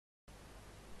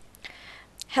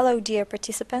Hello, dear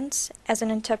participants. As an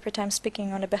interpreter, I'm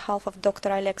speaking on behalf of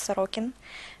Dr. Oleg Sorokin,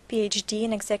 Ph.D.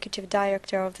 and Executive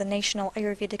Director of the National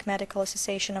Ayurvedic Medical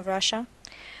Association of Russia.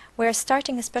 We are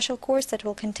starting a special course that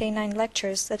will contain 9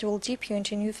 lectures that will dip you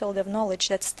into a new field of knowledge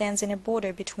that stands in a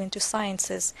border between two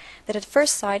sciences that at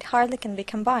first sight hardly can be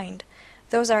combined.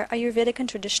 Those are Ayurvedic and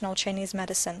traditional Chinese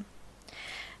medicine.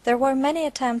 There were many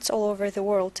attempts all over the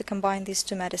world to combine these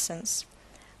two medicines.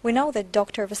 We know that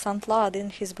Dr. Vasant Lad in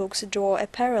his books draw a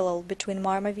parallel between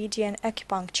marma and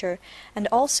acupuncture, and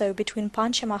also between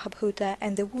Panchamahabhuta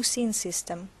and the Wu-Xin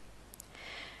system.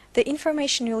 The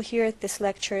information you'll hear at these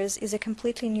lectures is a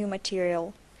completely new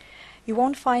material. You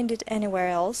won't find it anywhere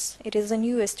else. It is the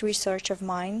newest research of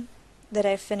mine that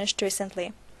I've finished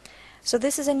recently. So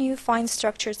this is a new,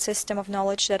 fine-structured system of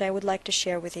knowledge that I would like to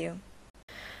share with you.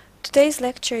 Today's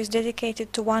lecture is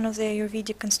dedicated to one of the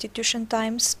Ayurvedic constitution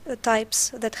types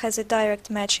that has a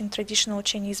direct match in traditional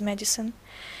Chinese medicine.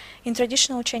 In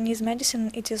traditional Chinese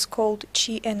medicine, it is called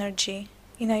Qi energy.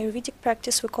 In Ayurvedic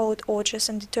practice, we call it Ojas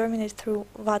and determine it through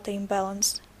Vata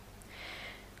imbalance.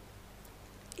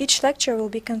 Each lecture will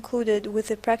be concluded with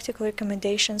the practical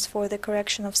recommendations for the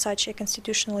correction of such a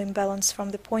constitutional imbalance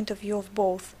from the point of view of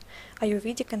both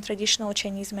Ayurvedic and traditional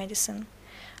Chinese medicine.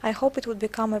 I hope it would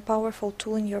become a powerful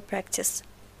tool in your practice.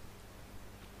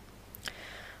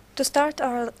 To start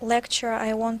our lecture,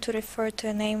 I want to refer to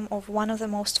a name of one of the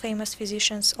most famous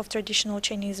physicians of traditional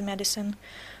Chinese medicine,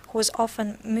 who was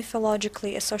often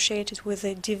mythologically associated with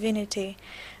the divinity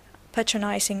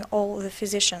patronizing all the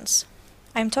physicians.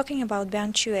 I'm talking about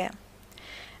Bian Chue.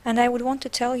 And I would want to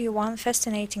tell you one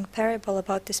fascinating parable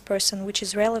about this person which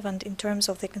is relevant in terms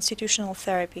of the constitutional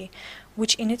therapy,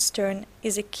 which in its turn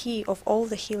is a key of all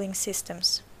the healing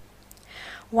systems.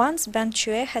 Once Bian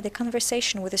Chue had a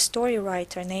conversation with a story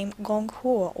writer named Gong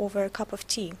Huo over a cup of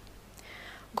tea.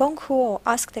 Gong Huo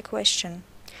asked a question: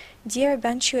 "Dear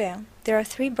Bian Chue, there are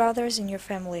 3 brothers in your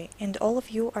family, and all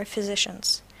of you are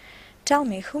physicians. Tell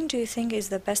me, whom do you think is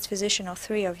the best physician of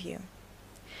 3 of you?"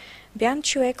 Bian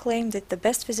Chue claimed that the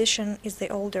best physician is the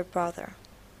older brother.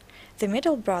 The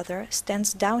middle brother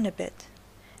stands down a bit.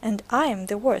 "And I am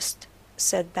the worst,"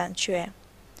 said Bian Chue.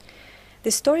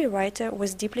 The story writer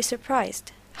was deeply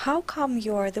surprised. "How come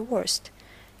you are the worst?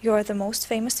 You are the most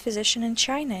famous physician in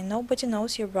China, and nobody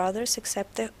knows your brothers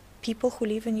except the people who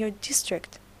live in your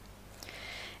district."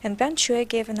 And Bian Chue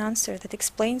gave an answer that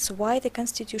explains why the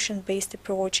constitution-based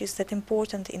approach is that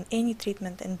important in any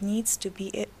treatment and needs to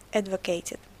be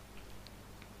advocated.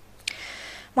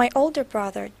 My older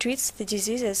brother treats the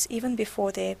diseases even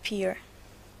before they appear.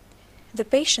 The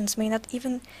patients may not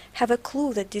even have a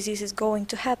clue that disease is going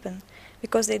to happen,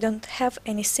 because they don't have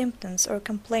any symptoms or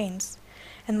complaints,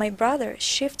 and my brother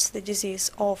shifts the disease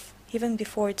off even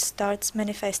before it starts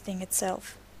manifesting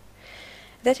itself.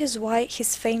 That is why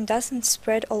his fame doesn't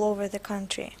spread all over the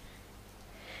country.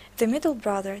 The middle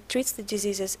brother treats the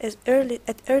diseases at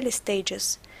early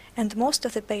stages, and most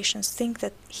of the patients think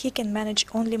that he can manage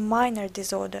only minor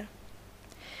disorder.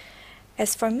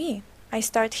 As for me, I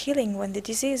start healing when the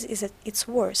disease is at its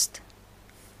worst.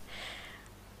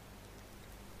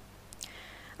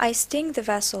 I sting the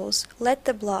vessels, let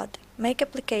the blood, make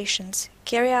applications,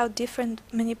 carry out different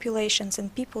manipulations,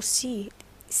 and people see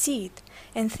it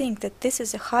and think that this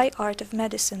is a high art of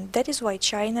medicine. That is why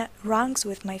China ranks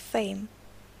with my fame.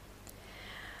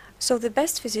 So the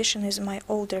best physician is my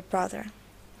older brother.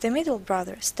 The middle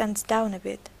brother stands down a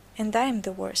bit, and I am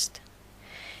the worst.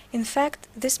 In fact,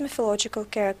 this mythological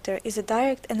character is a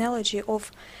direct analogy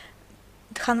of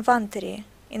Dhanvantari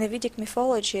in the Vedic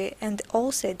mythology, and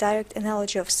also a direct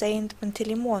analogy of Saint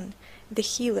Pantelimon, the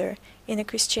healer, in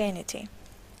Christianity.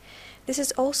 This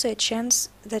is also a chance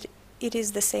that it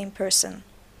is the same person.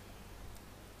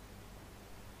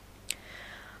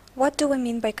 What do we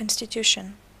mean by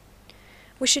constitution?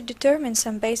 We should determine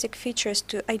some basic features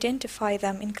to identify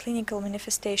them in clinical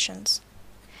manifestations.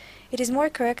 It is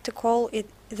more correct to call it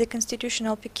the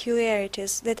constitutional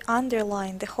peculiarities that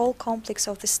underline the whole complex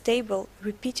of the stable,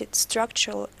 repeated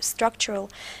structural,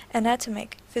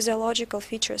 anatomic, physiological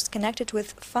features connected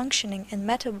with functioning and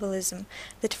metabolism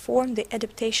that form the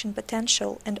adaptation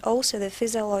potential, and also the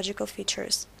physiological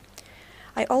features.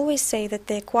 I always say that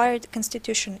the acquired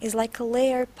constitution is like a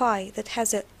layer pie that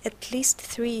has at least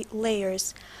 3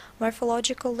 layers.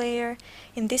 Morphological layer,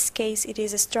 in this case it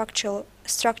is a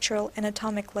structural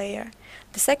anatomic layer.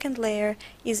 The second layer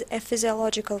is a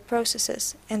physiological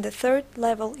processes, and the third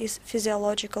level is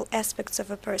physiological aspects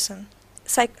of a person,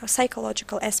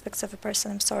 psychological aspects of a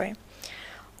person,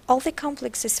 All the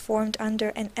complex is formed under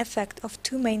an effect of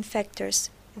 2 main factors,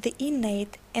 the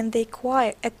innate and the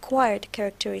acquired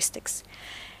characteristics.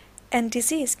 and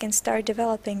disease can start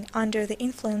developing under the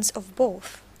influence of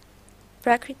both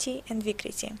Prakriti and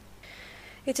Vikriti.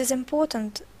 It is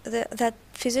important that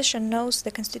physician knows the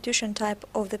constitution type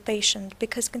of the patient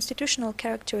because constitutional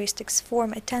characteristics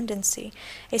form a tendency,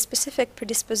 a specific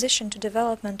predisposition to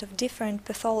development of different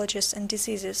pathologies and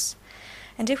diseases.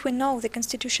 And if we know the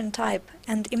constitution type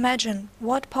and imagine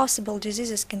what possible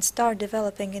diseases can start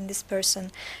developing in this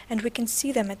person, and we can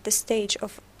see them at the stage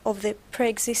of the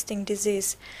pre-existing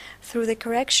disease, through the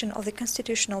correction of the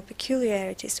constitutional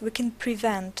peculiarities, we can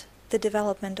prevent the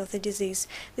development of the disease.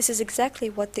 This is exactly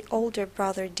what the older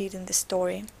brother did in the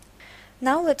story.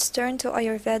 Now let's turn to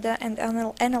Ayurveda and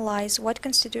analyze what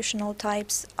constitutional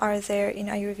types are there in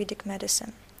Ayurvedic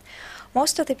medicine.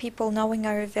 Most of the people knowing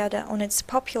Ayurveda on its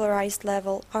popularized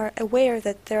level are aware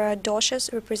that there are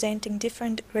doshas representing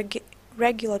different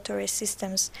regulatory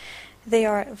systems. They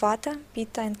are Vata,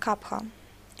 Pitta and Kapha.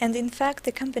 And in fact,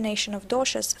 the combination of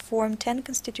doshas form 10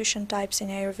 constitution types in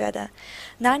Ayurveda.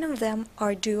 9 of them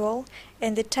are dual,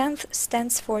 and the 10th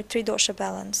stands for tridosha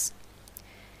balance.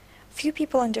 Few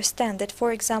people understand that,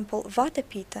 for example,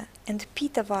 Vata-Pitta and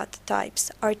Pitta-Vata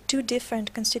types are two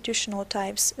different constitutional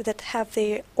types that have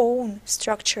their own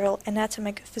structural,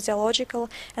 anatomic, physiological,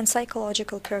 and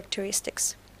psychological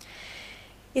characteristics.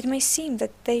 It may seem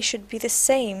that they should be the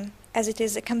same, as it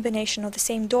is a combination of the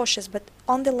same doshas, but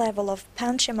on the level of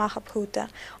Pancha Mahabhuta,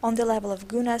 on the level of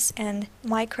gunas and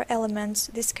microelements,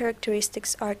 these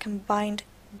characteristics are combined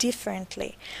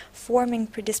differently, forming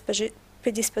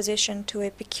predisposition to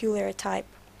a peculiar type.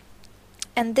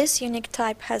 And this unique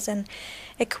type has an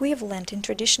equivalent in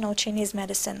traditional Chinese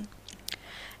medicine.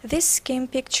 This scheme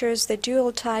pictures the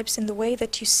dual types in the way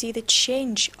that you see the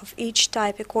change of each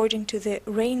type according to the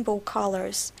rainbow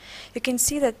colors. You can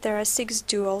see that there are 6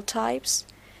 dual types,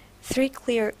 3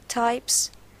 clear types.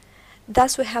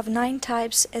 Thus we have 9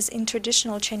 types as in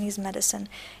traditional Chinese medicine.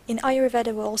 In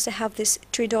Ayurveda we also have this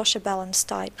tridosha balance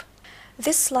type.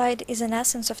 This slide is an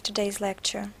essence of today's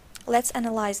lecture. Let's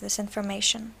analyze this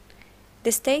information.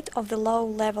 The state of the low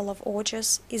level of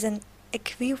Ojas is an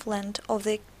equivalent of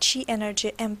the Qi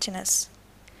energy emptiness.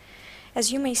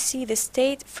 As you may see, the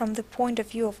state from the point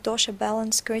of view of dosha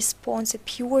balance corresponds to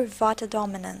pure Vata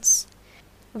dominance,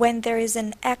 when there is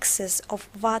an excess of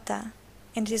Vata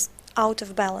and is out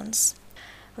of balance.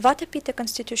 Vata-Pitta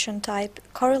constitution type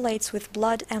correlates with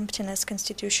blood emptiness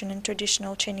constitution in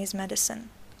traditional Chinese medicine.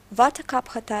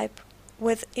 Vata-Kapha type,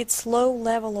 with its low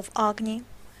level of Agni,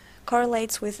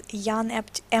 correlates with Yang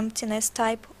emptiness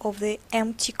type of the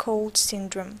empty cold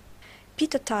syndrome.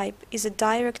 Pitta type is a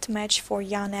direct match for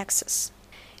Yang excess.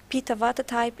 Pitta-Vata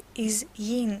type is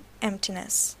Yin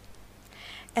emptiness.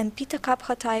 And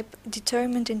Pitta-Kapha type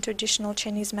determined in traditional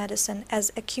Chinese medicine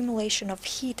as accumulation of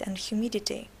heat and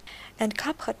humidity. And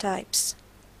Kapha types.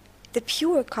 The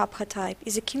pure Kapha type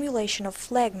is accumulation of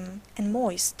phlegm and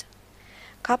moist.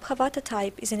 Kapha-Vata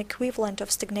type is an equivalent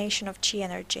of stagnation of Qi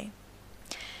energy.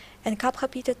 And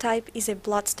Kapha-Pitta type is a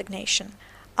blood stagnation.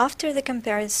 After the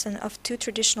comparison of two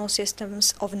traditional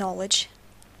systems of knowledge,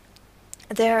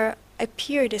 there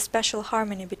appeared a special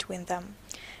harmony between them.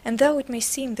 And though it may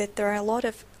seem that there are a lot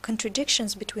of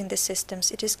contradictions between the systems,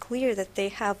 it is clear that they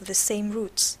have the same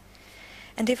roots.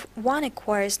 And if one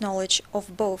acquires knowledge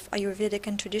of both Ayurvedic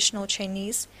and traditional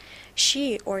Chinese,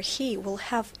 she or he will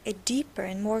have a deeper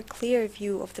and more clear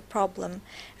view of the problem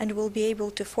and will be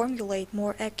able to formulate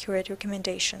more accurate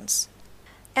recommendations.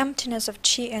 Emptiness of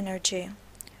Qi energy.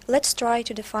 Let's try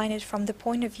to define it from the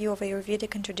point of view of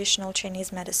Ayurvedic and traditional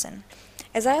Chinese medicine.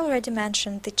 As I already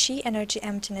mentioned, the Qi energy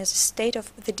emptiness is a state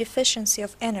of the deficiency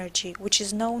of energy, which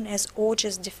is known as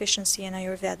Ojas deficiency in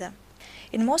Ayurveda.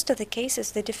 In most of the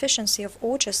cases, the deficiency of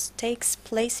Ojas takes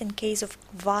place in case of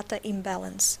Vata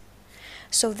imbalance.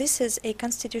 So this is a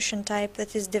constitution type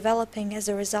that is developing as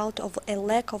a result of a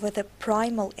lack of the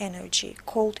primal energy,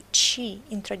 called Qi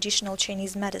in traditional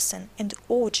Chinese medicine and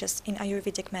Ojas in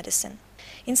Ayurvedic medicine.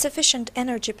 Insufficient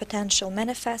energy potential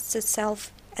manifests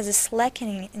itself as a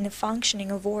slackening in the functioning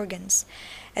of organs,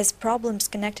 as problems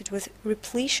connected with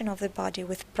repletion of the body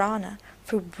with prana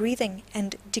through breathing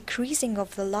and decreasing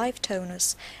of the life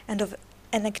tonus and of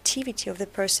an activity of the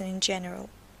person in general.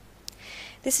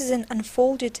 This is an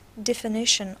unfolded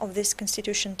definition of this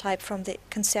constitution type from the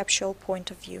conceptual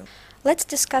point of view. Let's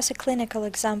discuss a clinical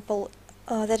example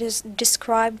that is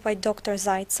described by Dr.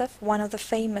 Zaitsev, one of the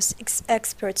famous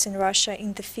experts in Russia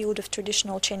in the field of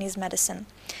traditional Chinese medicine.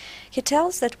 He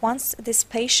tells that once this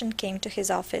patient came to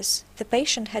his office, the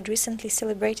patient had recently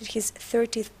celebrated his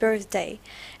 30th birthday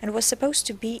and was supposed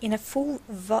to be in a full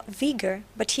vigor,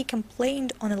 but he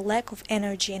complained on a lack of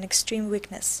energy and extreme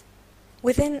weakness.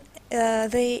 Within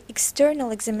the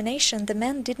external examination, the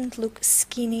man didn't look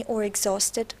skinny or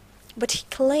exhausted, but he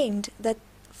claimed that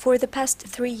for the past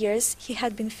 3 years he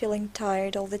had been feeling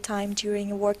tired all the time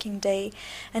during a working day,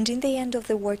 and in the end of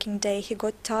the working day he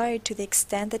got tired to the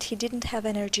extent that he didn't have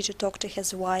energy to talk to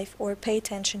his wife or pay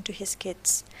attention to his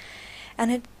kids.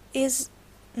 And it is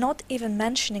not even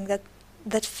mentioning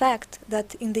that fact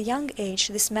that in the young age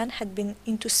this man had been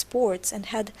into sports and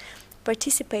had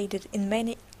participated in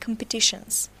many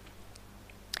competitions.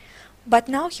 But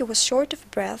now he was short of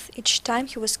breath each time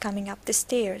he was coming up the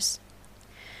stairs.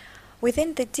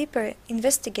 Within the deeper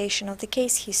investigation of the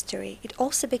case history, it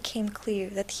also became clear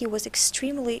that he was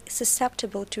extremely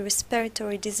susceptible to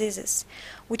respiratory diseases,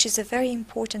 which is a very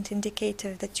important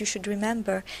indicator that you should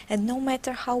remember, and no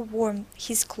matter how warm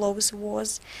his clothes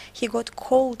was, he got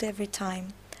cold every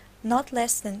time, not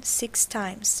less than 6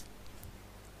 times.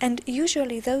 And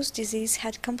usually those diseases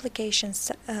had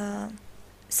complications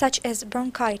such as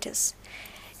bronchitis.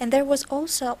 And there was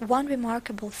also one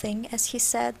remarkable thing, as he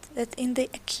said, that in the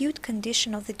acute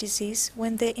condition of the disease,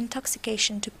 when the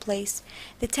intoxication took place,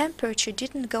 the temperature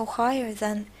didn't go higher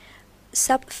than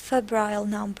subfebrile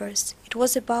numbers. It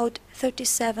was about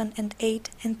 37 and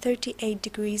 8 and 38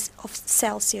 degrees of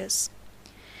Celsius.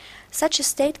 Such a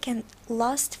state can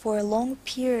last for a long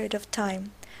period of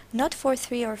time, not for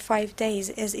 3 or 5 days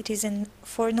as it is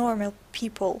for normal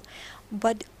people,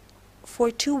 but for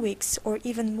 2 weeks or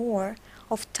even more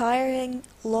of tiring,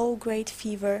 low-grade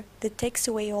fever that takes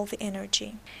away all the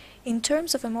energy. In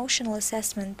terms of emotional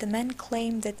assessment, the man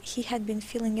claimed that he had been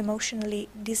feeling emotionally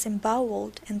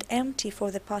disemboweled and empty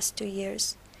for the past 2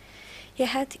 years. He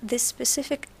had this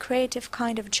specific creative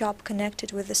kind of job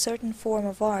connected with a certain form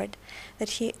of art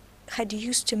that had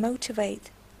used to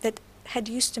motivate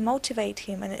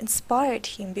him and inspired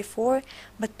him before,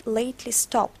 but lately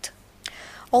stopped.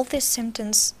 All these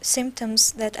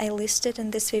symptoms that I listed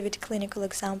in this vivid clinical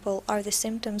example are the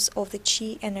symptoms of the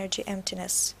Qi energy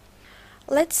emptiness.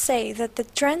 Let's say that the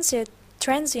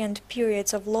transient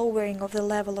periods of lowering of the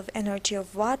level of energy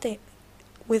of Vata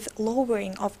with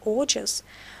lowering of Ojas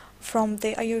from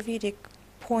the Ayurvedic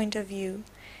point of view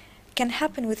can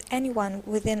happen with anyone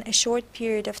within a short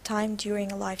period of time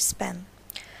during a lifespan.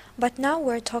 But now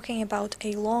we're talking about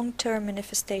a long-term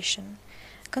manifestation.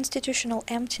 Constitutional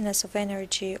emptiness of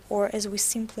energy, or as we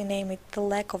simply name it, the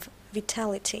lack of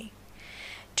vitality.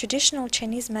 Traditional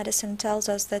Chinese medicine tells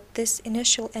us that this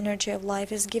initial energy of life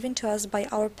is given to us by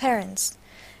our parents,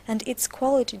 and its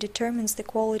quality determines the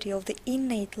quality of the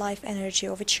innate life energy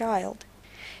of a child.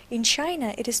 In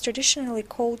China, it is traditionally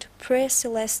called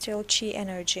pre-celestial Qi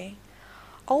energy.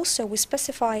 Also, we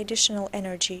specify additional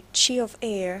energy, Qi of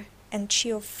air and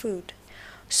Qi of food.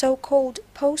 So-called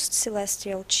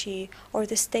post-celestial Qi, or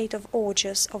the state of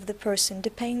Ojas of the person,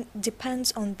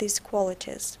 depends on these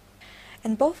qualities.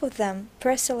 And both of them,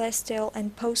 pre-celestial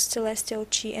and post-celestial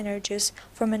Qi energies,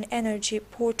 form an energy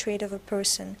portrait of a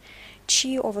person,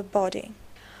 Qi of a body.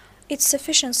 Its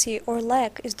sufficiency or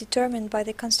lack is determined by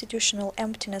the constitutional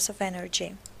emptiness of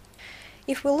energy.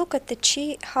 If we look at the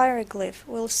Qi hieroglyph,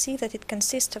 we'll see that it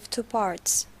consists of 2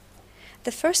 parts.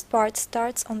 The first part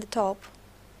starts on the top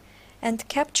and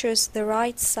captures the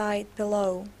right side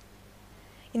below.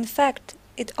 In fact,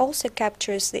 it also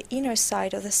captures the inner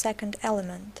side of the second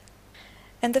element.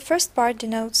 And the first part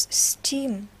denotes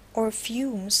steam or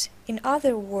fumes. In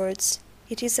other words,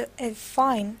 it is a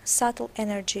fine, subtle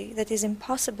energy that is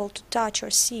impossible to touch or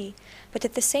see, but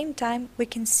at the same time we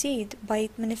can see it by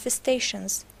its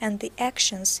manifestations and the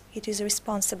actions it is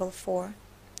responsible for.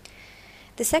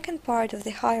 The second part of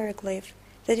the hieroglyph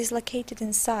that is located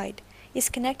inside is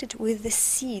connected with the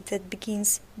seed that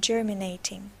begins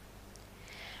germinating.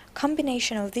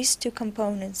 Combination of these 2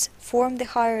 components form the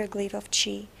hieroglyph of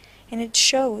Qi, and it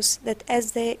shows that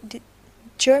as the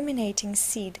germinating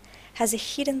seed has a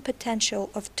hidden potential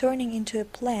of turning into a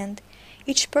plant,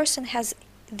 each person has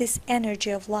this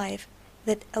energy of life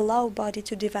that allow body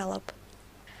to develop.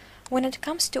 When it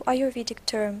comes to Ayurvedic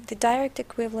term, the direct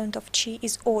equivalent of Qi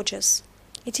is Ojas.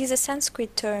 It is a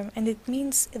Sanskrit term, and it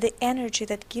means the energy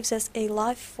that gives us a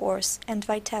life force and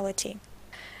vitality.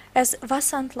 As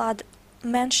Vasant Lad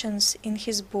mentions in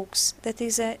his books, that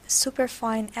is a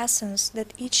superfine essence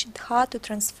that each dhatu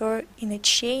transfer in a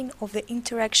chain of the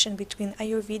interaction between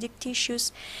Ayurvedic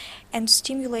tissues and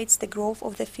stimulates the growth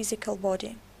of the physical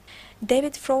body.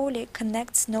 David Frawley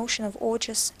connects notion of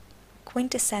Ojas,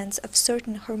 quintessence of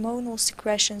certain hormonal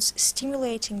secretions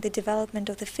stimulating the development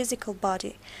of the physical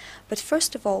body, but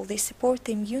first of all they support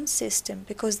the immune system,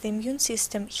 because the immune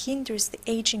system hinders the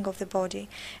aging of the body,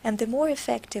 and the more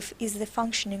effective is the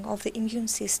functioning of the immune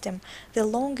system, the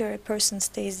longer a person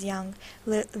stays young,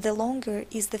 the longer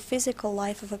is the physical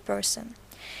life of a person.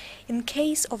 In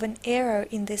case of an error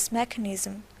in this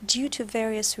mechanism, due to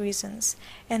various reasons,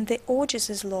 and the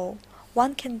Ojas' law,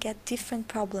 one can get different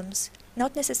problems,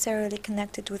 not necessarily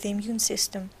connected with the immune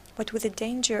system, but with the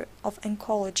danger of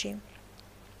oncology.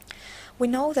 We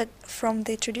know that from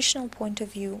the traditional point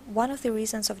of view, one of the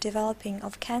reasons of developing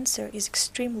of cancer is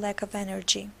extreme lack of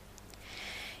energy.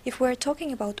 If we are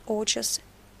talking about Ojas,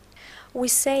 we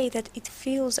say that it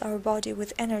fills our body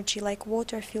with energy like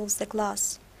water fills the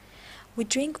glass. We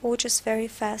drink Ojas very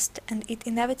fast and it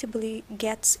inevitably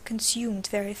gets consumed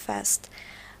very fast,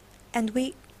 and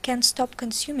we can stop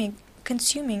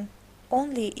consuming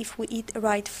only if we eat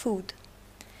right food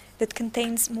that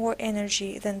contains more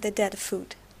energy than the dead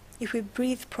food, if we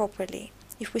breathe properly,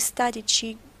 if we study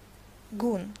Qi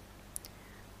Gun,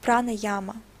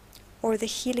 pranayama, or the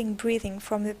healing breathing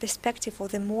from the perspective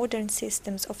of the modern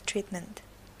systems of treatment.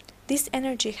 This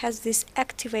energy has this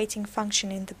activating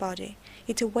function in the body.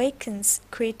 It awakens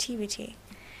creativity.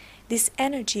 This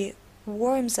energy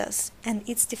warms us, and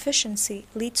its deficiency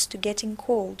leads to getting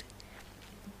cold.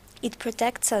 It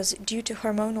protects us due to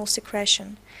hormonal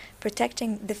secretion,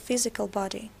 protecting the physical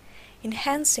body,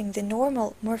 enhancing the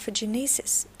normal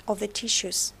morphogenesis of the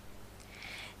tissues.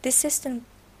 This system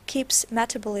keeps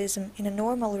metabolism in a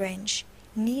normal range,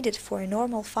 needed for a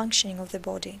normal functioning of the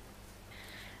body.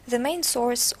 The main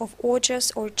source of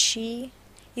Ojas or Qi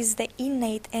is the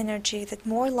innate energy that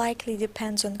more likely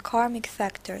depends on karmic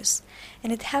factors,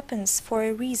 and it happens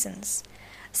for reasons.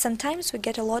 Sometimes we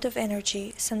get a lot of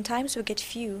energy, sometimes we get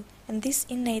few, and this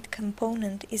innate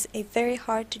component is a very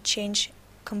hard to change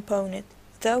component,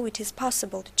 though it is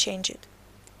possible to change it.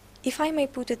 If I may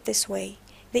put it this way,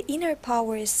 the inner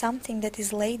power is something that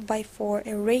is laid by for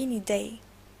a rainy day,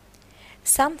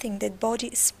 something that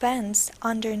body spends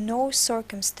under no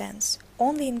circumstance,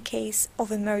 only in case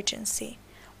of emergency,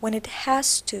 when it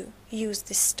has to use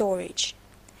this storage.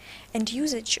 And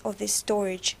usage of this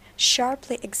storage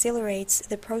sharply accelerates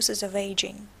the process of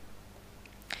aging.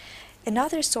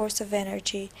 Another source of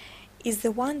energy is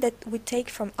the one that we take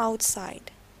from outside.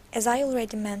 As I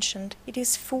already mentioned, it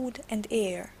is food and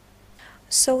air.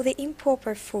 So the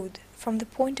improper food, from the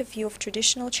point of view of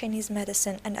traditional Chinese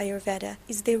medicine and Ayurveda,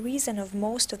 is the reason of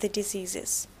most of the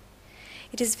diseases.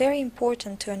 It is very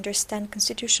important to understand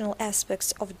constitutional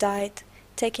aspects of diet,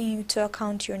 taking into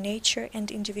account your nature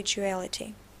and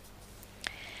individuality.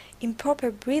 Improper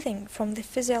breathing from the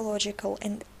physiological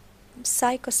and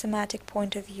psychosomatic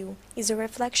point of view is a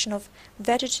reflection of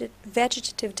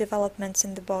vegetative developments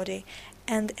in the body,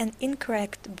 and an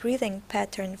incorrect breathing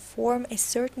pattern form a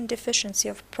certain deficiency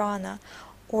of prana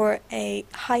or a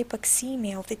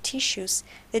hypoxemia of the tissues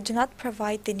that do not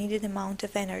provide the needed amount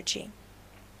of energy.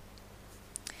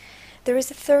 There is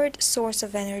a third source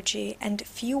of energy, and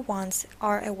few ones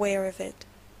are aware of it.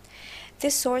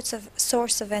 This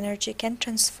source of energy can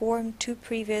transform two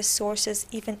previous sources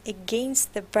even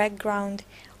against the background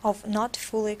of not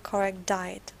fully correct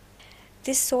diet.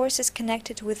 This source is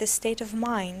connected with the state of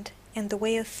mind and the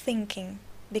way of thinking,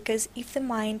 because if the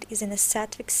mind is in a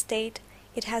sattvic state,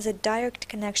 it has a direct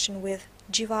connection with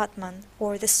Jivatman,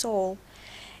 or the soul,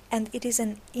 and it is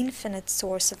an infinite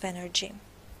source of energy.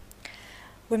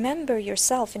 Remember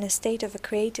yourself in a state of a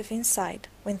creative insight,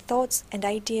 when thoughts and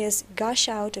ideas gush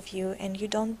out of you and you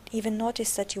don't even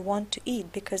notice that you want to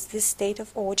eat, because this state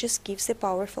of Ojas gives a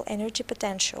powerful energy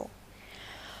potential.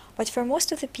 But for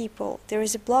most of the people, there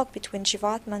is a block between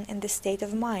Jivatman and the state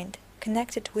of mind,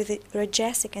 connected with the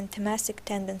rajasic and tamasic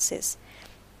tendencies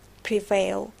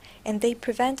prevail, and they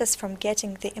prevent us from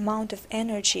getting the amount of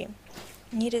energy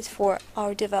needed for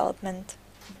our development.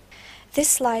 This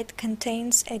slide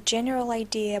contains a general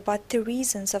idea about the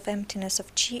reasons of emptiness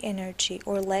of Qi energy,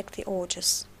 or lack of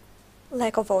Ojas.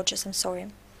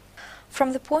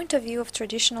 From the point of view of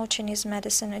traditional Chinese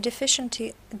medicine, a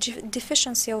deficiency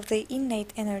of the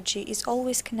innate energy is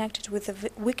always connected with the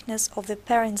weakness of the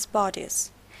parents'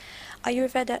 bodies.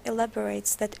 Ayurveda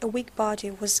elaborates that a weak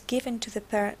body was given to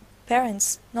the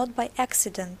parents not by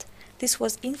accident. This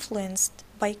was influenced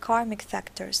by karmic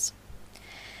factors.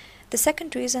 The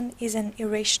second reason is an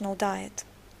irrational diet.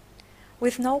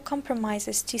 With no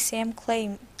compromises, TCM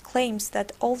claims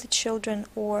that all the children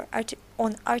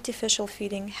on artificial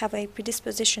feeding have a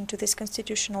predisposition to this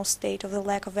constitutional state of the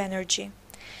lack of energy.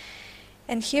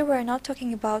 And here we are not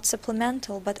talking about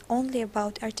supplemental, but only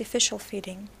about artificial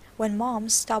feeding. when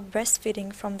moms stop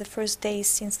breastfeeding from the first days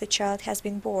since the child has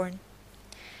been born.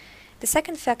 The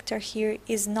second factor here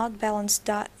is not balanced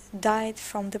diet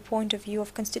from the point of view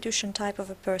of constitution type of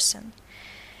a person.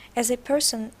 As a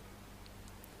person,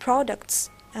 products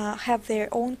have their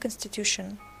own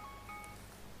constitution,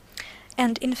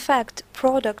 and in fact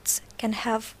products can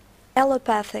have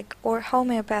allopathic or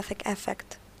homeopathic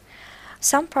effect.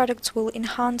 Some products will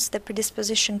enhance the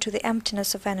predisposition to the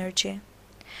emptiness of energy.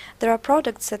 There are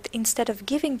products that instead of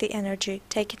giving the energy,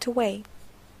 take it away.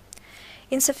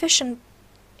 Insufficient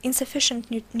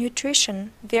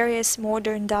nutrition, various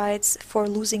modern diets for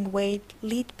losing weight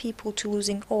lead people to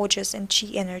losing Ojas and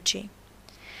Qi energy.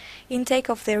 Intake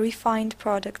of the refined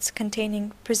products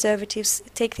containing preservatives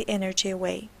take the energy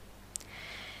away.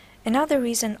 Another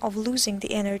reason of losing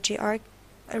the energy are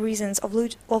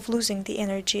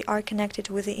connected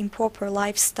with the improper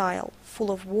lifestyle,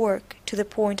 full of work to the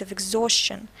point of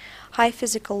exhaustion, high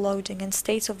physical loading, and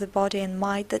states of the body and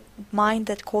mind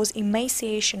that cause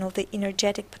emaciation of the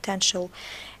energetic potential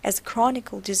as chronic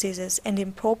diseases and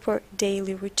improper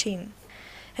daily routine.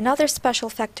 Another special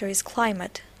factor is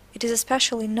climate. It is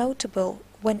especially notable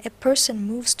when a person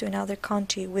moves to another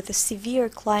country with a severe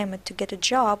climate to get a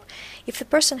job. If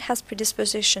the person has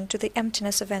predisposition to the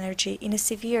emptiness of energy in a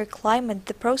severe climate,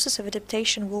 the process of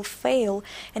adaptation will fail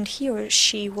and he or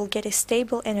she will get a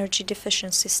stable energy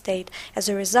deficiency state, as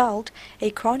a result,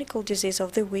 a chronic disease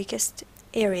of the weakest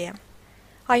area.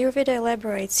 Ayurveda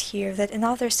elaborates here that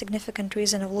another significant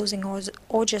reason of losing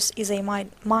Ojas is a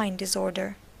mind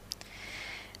disorder.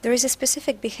 There is a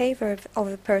specific behavior of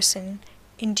a person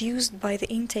induced by the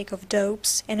intake of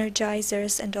dopes,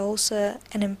 energizers, and also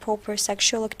an improper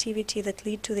sexual activity that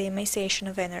lead to the emaciation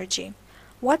of energy.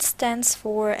 What stands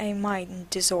for a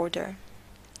mind disorder?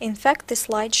 In fact, this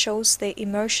slide shows the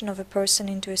immersion of a person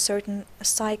into a certain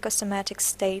psychosomatic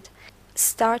state,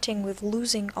 starting with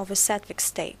losing of a sattvic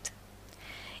state.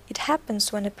 It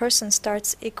happens when a person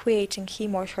starts equating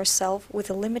him or herself with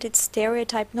a limited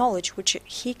stereotype knowledge which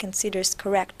he considers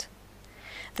correct.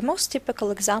 The most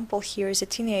typical example here is a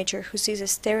teenager who sees a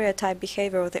stereotype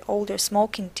behavior of the older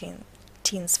smoking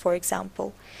teens, for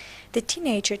example. The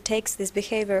teenager takes this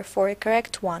behavior for a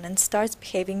correct one and starts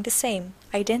behaving the same,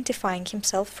 identifying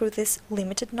himself through this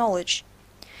limited knowledge.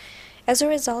 As a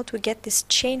result, we get this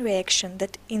chain reaction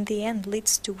that in the end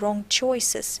leads to wrong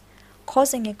choices,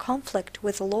 causing a conflict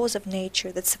with the laws of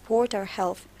nature that support our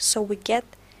health, so we get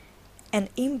an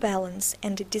imbalance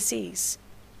and a disease.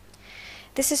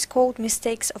 This is called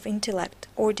mistakes of intellect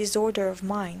or disorder of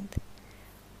mind.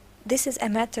 This is a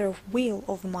matter of will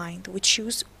of mind. We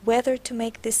choose whether to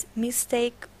make this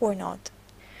mistake or not.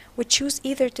 We choose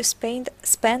either to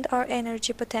spend our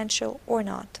energy potential or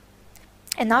not.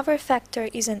 Another factor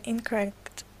is an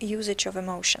incorrect usage of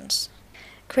emotions.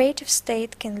 Creative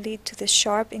state can lead to the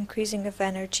sharp increasing of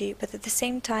energy, but at the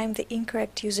same time the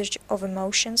incorrect usage of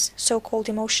emotions, so-called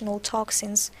emotional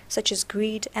toxins such as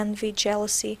greed, envy,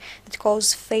 jealousy, that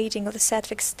cause fading of the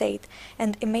sattvic state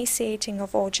and emaciating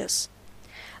of Ojas.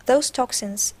 Those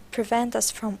toxins prevent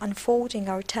us from unfolding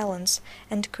our talents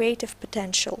and creative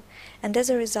potential, and as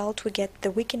a result we get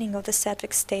the weakening of the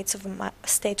sattvic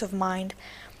state of mind,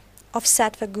 of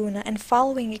sattva guna, and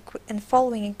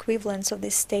following equivalents of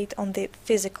this state on the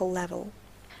physical level.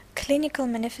 Clinical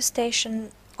manifestation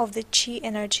of the Qi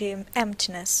energy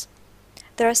emptiness.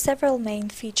 There are several main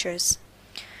features.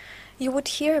 You would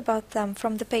hear about them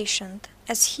from the patient,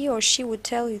 as he or she would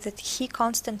tell you that he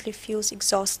constantly feels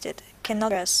exhausted,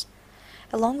 cannot rest.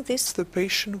 Along this, the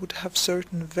patient would have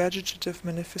certain vegetative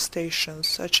manifestations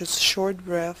such as short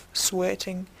breath,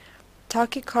 sweating,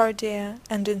 tachycardia,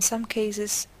 and in some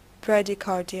cases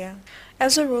bradycardia.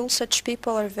 As a rule, such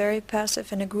people are very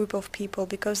passive in a group of people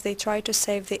because they try to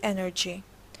save the energy.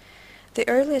 The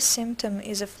earliest symptom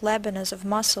is a flabiness of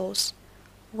muscles.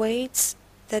 Weights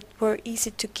that were easy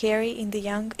to carry in the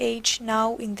young age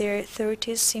now in their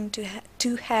 30s seem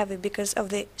too heavy because of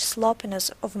the sloppiness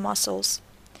of muscles.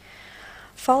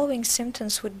 Following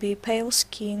symptoms would be pale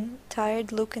skin,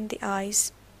 tired look in the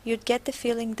eyes. You'd get the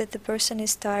feeling that the person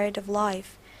is tired of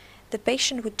life. The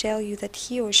patient would tell you that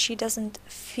he or she doesn't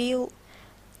feel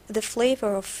the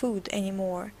flavor of food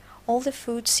anymore. All the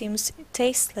food seems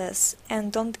tasteless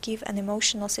and don't give an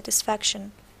emotional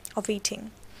satisfaction of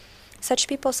eating. Such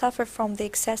people suffer from the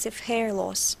excessive hair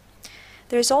loss.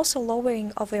 There is also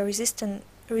lowering of a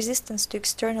resistance to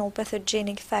external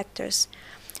pathogenic factors.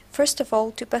 First of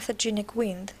all, to pathogenic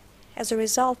wind. As a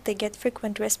result, they get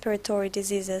frequent respiratory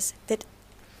diseases that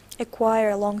acquire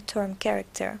a long-term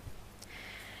character.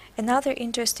 Another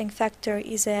interesting factor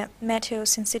is a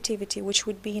meteosensitivity, which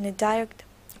would be in a direct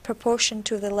proportion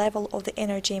to the level of the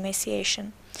energy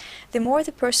emaciation. The more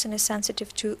the person is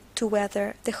sensitive to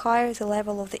weather, the higher the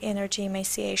level of the energy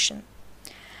emaciation.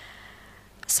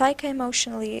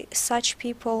 Psycho-emotionally, such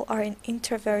people are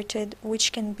introverted,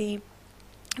 which can be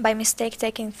by mistake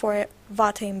taken for a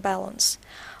Vata imbalance.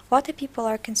 Vata people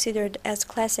are considered as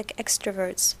classic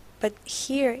extroverts, but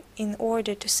here, in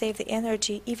order to save the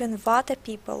energy, even Vata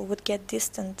people would get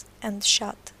distant and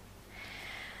shut.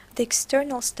 The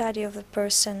external study of the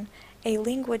person, a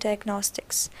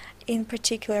linguodiagnostics, in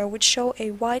particular, would show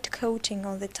a white coating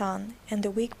on the tongue and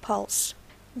a weak pulse.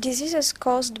 Diseases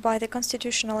caused by the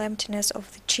constitutional emptiness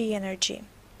of the Qi energy.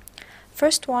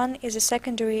 First one is a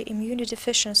secondary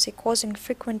immunodeficiency causing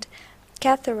frequent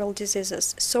catarrhal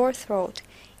diseases, sore throat,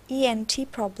 ENT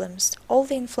problems, all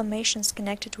the inflammations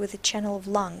connected with the channel of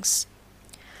lungs.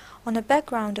 On a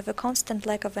background of a constant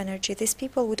lack of energy, these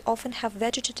people would often have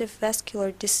vegetative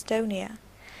vascular dystonia.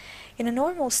 In a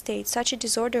normal state, such a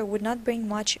disorder would not bring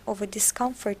much of a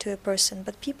discomfort to a person,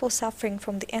 but people suffering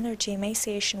from the energy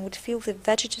emaciation would feel the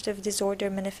vegetative disorder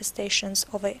manifestations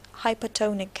of a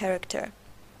hypotonic character.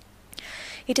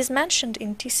 It is mentioned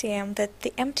in TCM that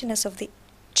the emptiness of the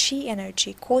Qi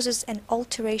energy causes an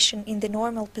alteration in the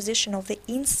normal position of the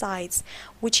insides,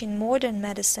 which in modern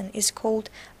medicine is called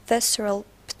visceral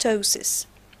ptosis.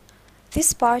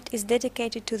 This part is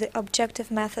dedicated to the objective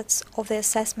methods of the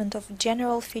assessment of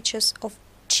general features of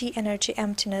Qi energy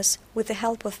emptiness with the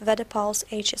help of VedaPulse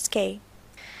HSK.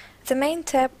 The main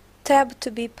tab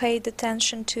to be paid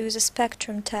attention to is the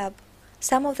spectrum tab.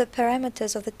 Some of the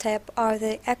parameters of the tab are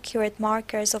the accurate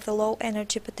markers of the low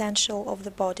energy potential of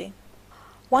the body.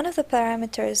 One of the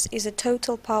parameters is a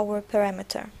total power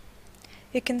parameter.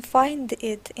 You can find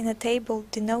it in a table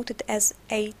denoted as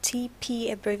a TP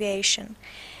abbreviation,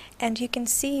 and you can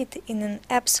see it in an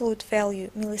absolute value,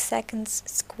 milliseconds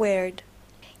squared.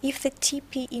 If the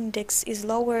TP index is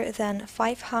lower than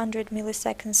 500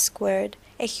 milliseconds squared,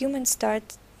 a human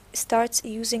starts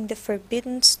using the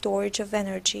forbidden storage of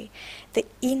energy, the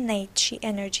innate Qi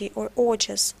energy or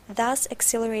Ojas, thus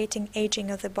accelerating aging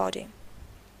of the body.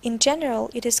 In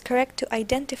general, it is correct to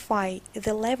identify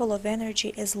the level of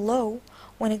energy as low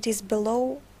when it is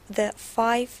below the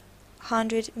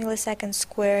 500 milliseconds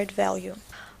squared value.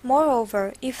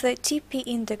 Moreover, if the TP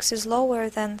index is lower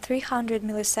than 300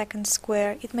 milliseconds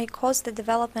square, it may cause the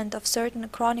development of certain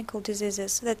chronic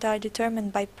diseases that are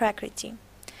determined by Prakriti.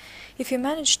 If you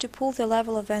manage to pull the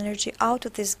level of energy out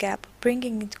of this gap,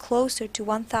 bringing it closer to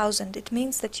 1000, it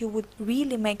means that you would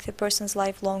really make the person's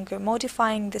life longer,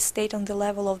 modifying the state on the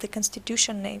level of the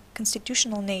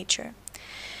constitutional nature.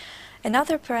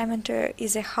 Another parameter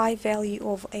is a high value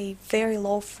of a very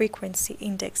low frequency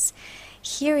index.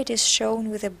 Here it is shown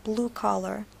with a blue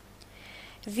color.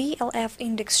 VLF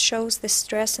index shows the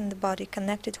stress in the body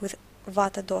connected with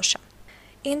Vata dosha.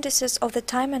 Indices of the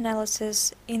time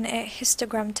analysis in a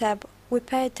histogram tab, we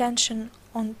pay attention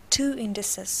on two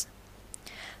indices.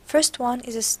 First one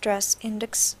is a stress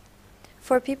index.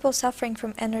 For people suffering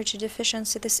from energy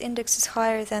deficiency, this index is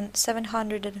higher than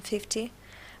 750.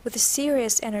 With a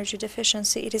serious energy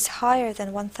deficiency, it is higher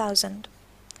than 1000.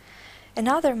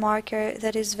 Another marker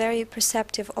that is very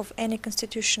perceptive of any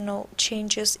constitutional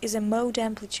changes is a mode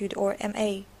amplitude or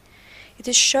MA. It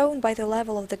is shown by the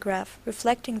level of the graph,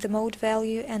 reflecting the mode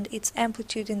value and its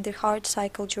amplitude in the heart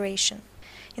cycle duration.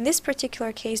 In this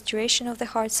particular case, duration of the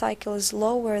heart cycle is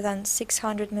lower than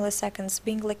 600 milliseconds,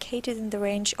 being located in the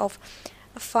range of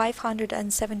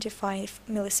 575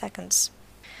 milliseconds.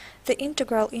 The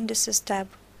integral indices tab.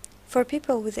 For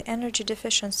people with the energy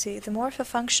deficiency, the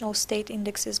morphofunctional state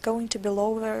index is going to be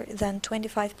lower than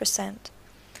 25%.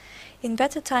 In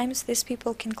better times, these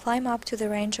people can climb up to the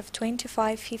range of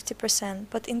 25–50%,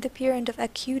 but in the period of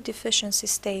acute deficiency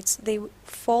states, they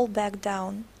fall back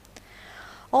down.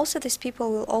 Also, these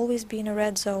people will always be in a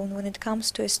red zone when it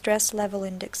comes to a stress level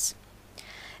index.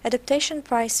 Adaptation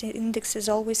price index is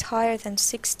always higher than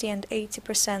 60 and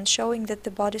 80%, showing that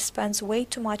the body spends way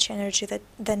too much energy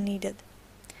than needed.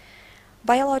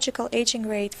 Biological aging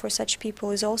rate for such people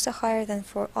is also higher than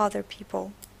for other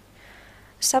people.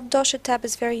 Subdosha tab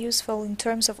is very useful in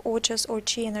terms of Ojas or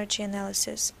Qi energy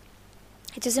analysis.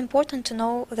 It is important to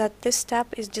know that this tab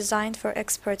is designed for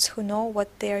experts who know what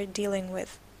they are dealing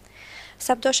with.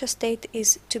 Subdosha state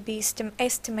is to be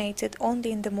estimated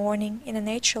only in the morning in a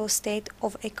natural state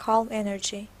of a calm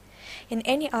energy. In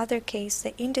any other case,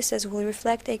 the indices will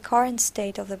reflect a current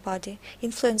state of the body,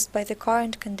 influenced by the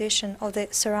current condition of the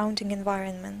surrounding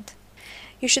environment.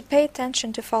 You should pay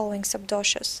attention to following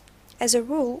subdoshas. As a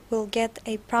rule, we'll get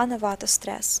a pranavata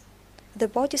stress. The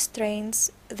body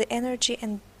strains the energy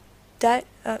and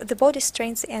the body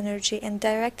strains the energy and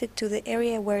directs it to the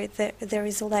area where there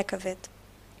is a lack of it.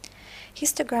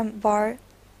 Histogram bar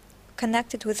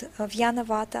connected with Vyana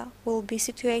Vata will be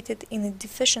situated in a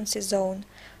deficiency zone,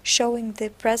 showing the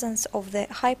presence of the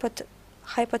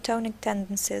hypotonic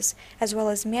tendencies as well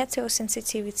as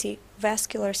meteosensitivity,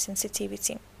 vascular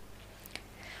sensitivity.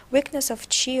 Weakness of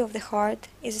Qi of the heart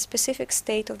is a specific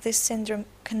state of this syndrome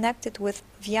connected with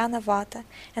Vyana Vata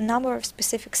and number of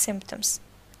specific symptoms.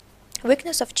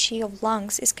 Weakness of Qi of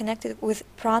lungs is connected with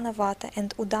Prana Vata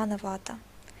and Udana Vata.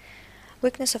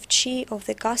 Weakness of Qi of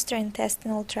the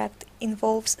gastrointestinal tract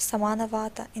involves Samana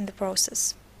Vata in the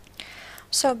process.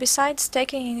 So besides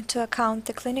taking into account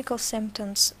the clinical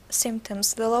symptoms,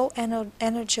 the low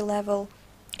energy level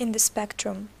in the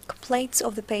spectrum, complaints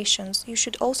of the patients, you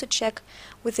should also check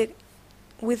with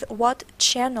what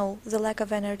channel the lack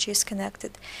of energy is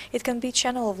connected. It can be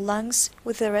channel of lungs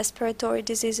with the respiratory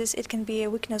diseases, it can be a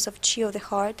weakness of Qi of the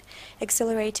heart,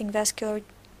 accelerating vascular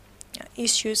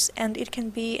issues, and it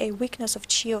can be a weakness of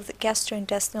Qi of the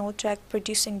gastrointestinal tract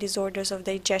producing disorders of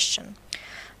digestion.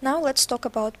 Now let's talk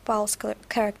about pulse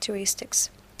characteristics.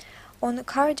 On the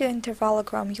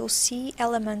cardiointervallogram you'll see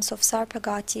elements of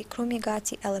Sarpagati,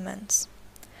 Krumigati elements.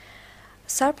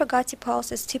 Sarpagati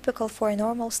pulse is typical for a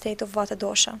normal state of Vata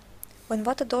dosha, when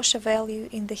Vata dosha value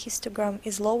in the histogram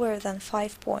is lower than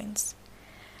 5 points.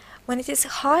 When it is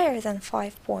higher than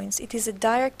 5 points, it is a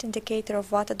direct indicator of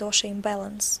Vata dosha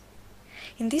imbalance.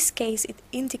 In this case, it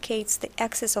indicates the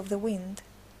axis of the wind.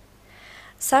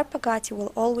 Sarpagati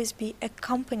will always be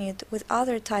accompanied with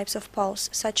other types of pulse,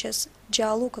 such as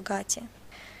Jalaluka Gati.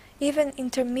 Even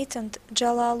intermittent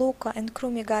Jalaluka and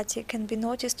Krumigati can be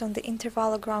noticed on the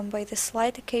intervallogram by the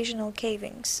slight occasional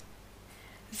cavings.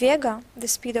 Vega, the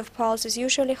speed of pulse, is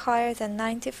usually higher than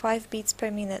 95 beats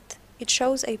per minute. It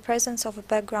shows a presence of a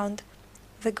background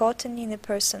vagotony in a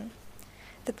person.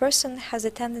 The person has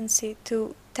a tendency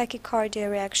to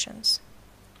tachycardia reactions.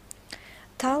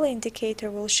 Tala indicator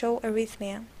will show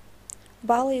arrhythmia.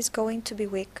 Bali is going to be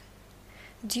weak.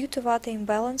 Due to Vata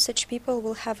imbalance, such people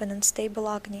will have an unstable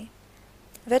Agni.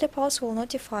 VedaPulse will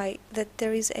notify that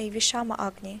there is a Vishama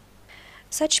Agni.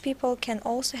 Such people can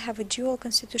also have a dual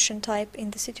constitution type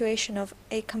in the situation of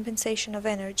a compensation of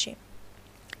energy.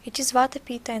 It is Vata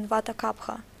Pitta and Vata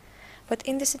Kapha, but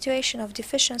in the situation of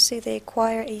deficiency they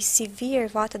acquire a severe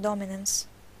Vata dominance.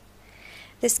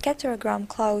 The scatterogram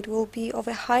cloud will be of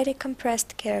a highly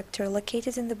compressed character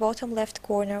located in the bottom left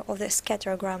corner of the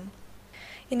scatterogram.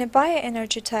 In a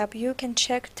bioenergy tab, you can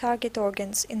check target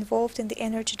organs involved in the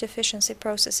energy deficiency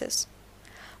processes.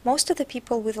 Most of the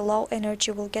people with low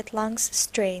energy will get lungs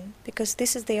strain, because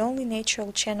this is the only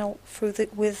natural channel through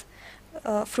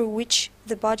which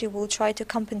the body will try to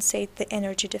compensate the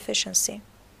energy deficiency.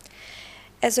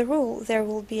 As a rule, there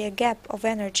will be a gap of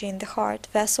energy in the heart,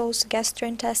 vessels,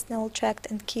 gastrointestinal tract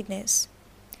and kidneys.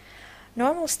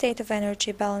 Normal state of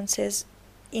energy balance is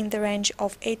in the range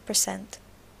of 8%.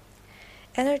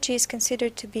 Energy is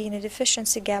considered to be in a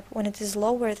deficiency gap when it is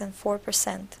lower than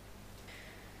 4%.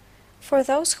 For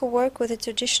those who work with a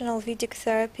traditional Vedic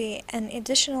therapy, an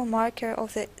additional marker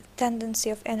of the tendency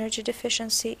of energy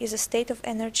deficiency is a state of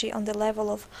energy on the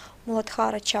level of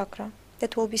Muladhara chakra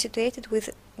that will be situated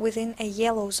within a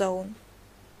yellow zone.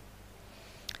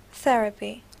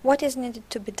 Therapy. What is needed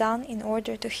to be done in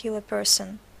order to heal a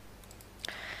person?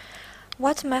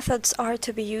 What methods are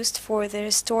to be used for the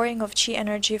restoring of Qi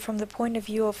energy from the point of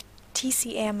view of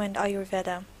TCM and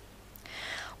Ayurveda?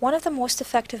 One of the most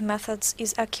effective methods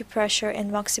is acupressure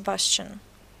and moxibustion.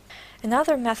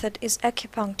 Another method is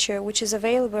acupuncture, which is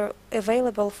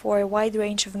available for a wide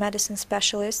range of medicine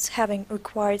specialists having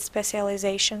required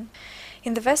specialization.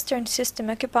 In the Western system,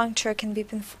 acupuncture can be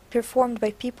performed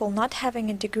by people not having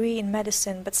a degree in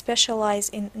medicine but specialize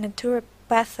in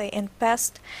naturopathy and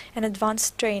past and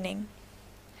advanced training.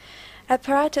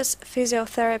 Apparatus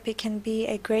physiotherapy can be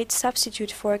a great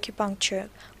substitute for acupuncture,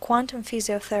 quantum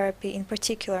physiotherapy in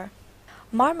particular.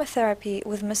 Marma therapy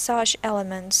with massage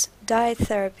elements, diet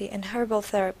therapy and herbal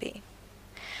therapy.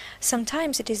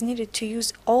 Sometimes it is needed to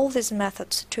use all these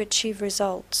methods to achieve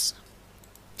results.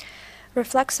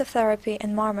 Reflexotherapy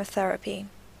and marma therapy.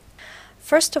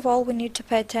 First of all, we need to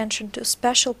pay attention to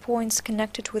special points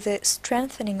connected with the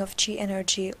strengthening of Qi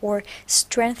energy or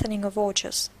strengthening of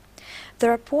Ojas.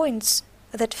 There are points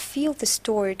that feel the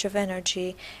storage of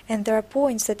energy, and there are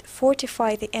points that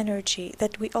fortify the energy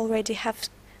that we already have,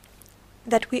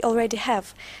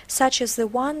 such as the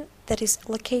one that is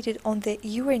located on the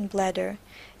urine bladder,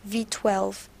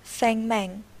 V12, Feng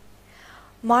Meng,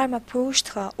 Marma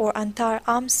Prushtra or Antar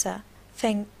Amsa,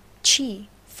 Feng Qi,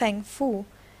 Feng Fu,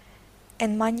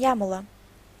 and Manyamula.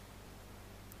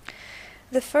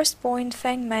 The first point,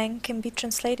 Feng Meng, can be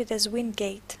translated as wind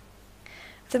gate.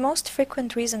 The most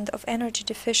frequent reason of energy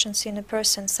deficiency in a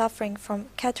person suffering from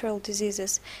catarrhal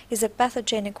diseases is a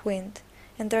pathogenic wind,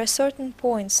 and there are certain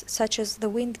points, such as the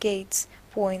wind gates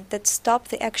point, that stop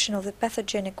the action of the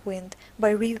pathogenic wind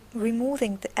by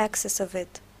removing the excess of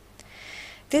it.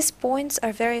 These points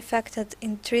are very effective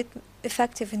in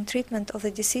treatment of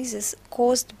the diseases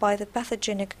caused by the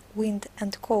pathogenic wind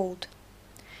and cold.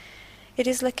 It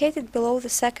is located below the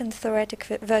second thoracic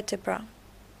vertebra.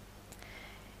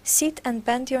 Sit and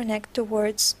bend your neck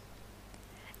towards,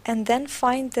 and then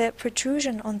find the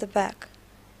protrusion on the back.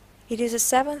 It is the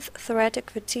seventh thoracic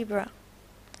vertebra.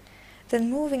 Then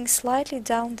moving slightly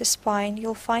down the spine,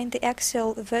 you'll find the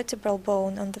axial vertebral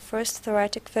bone on the first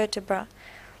thoracic vertebra.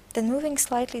 Then moving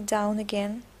slightly down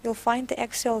again, you'll find the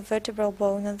axial vertebral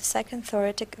bone on the second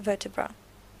thoracic vertebra.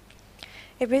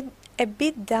 A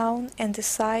bit down and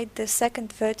beside the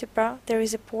second vertebra, there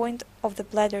is a point of the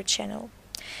bladder channel.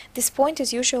 This point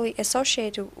is usually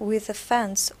associated with a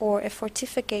fence or a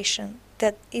fortification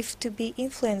that, if to be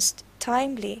influenced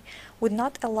timely, would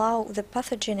not allow the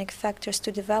pathogenic factors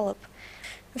to develop.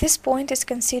 This point is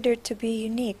considered to be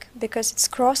unique because it's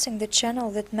crossing the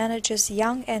channel that manages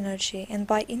yang energy, and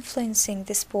by influencing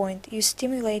this point you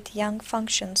stimulate yang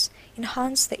functions,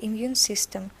 enhance the immune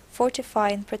system, fortify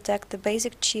and protect the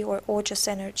basic Qi or Ojas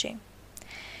energy.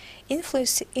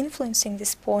 Influencing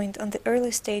this point on the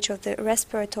early stage of the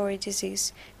respiratory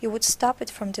disease, you would stop it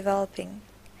from developing.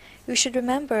 You should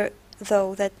remember,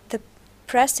 though, that the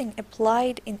pressing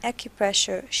applied in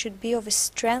acupressure should be of a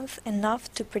strength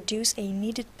enough to produce a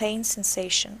needed pain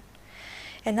sensation.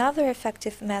 Another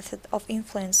effective method of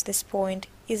influence this point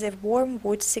is a warm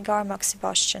wood cigar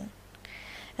moxibustion.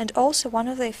 And also one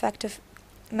of the effective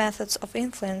methods of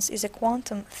influence is a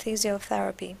quantum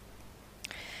physiotherapy.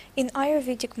 In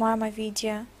Ayurvedic Marma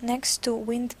Vidya, next to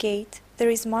wind gate, there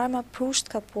is Marma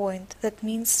Prushtka point, that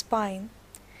means spine.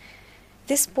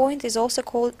 This point is also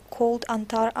called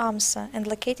Antar Amsa and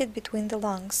located between the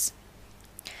lungs.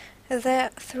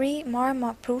 The three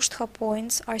Marma Prushtka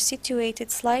points are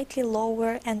situated slightly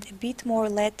lower and a bit more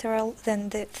lateral than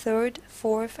the third,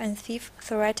 fourth and fifth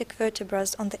thoracic vertebrae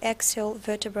on the axial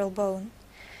vertebral bone.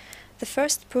 The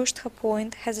first Prushtka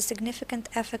point has a significant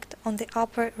effect on the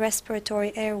upper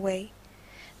respiratory airway.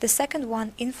 The second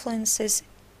one influences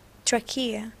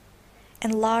trachea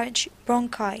and large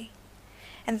bronchi,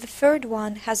 and the third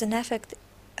one has an effect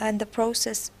on the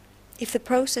process if the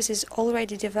process is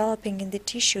already developing in the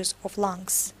tissues of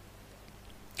lungs.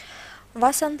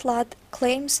 Vasant Lad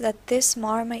claims that this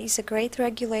marma is a great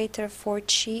regulator for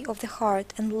Qi of the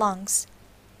heart and lungs,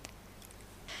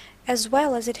 as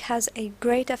well as it has a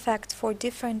great effect for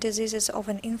different diseases of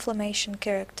an inflammation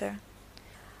character.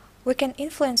 We can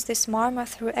influence this marma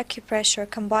through acupressure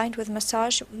combined with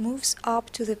massage moves up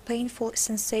to the painful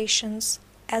sensations,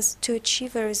 as to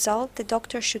achieve a result the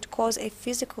doctor should cause a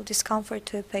physical discomfort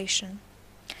to a patient.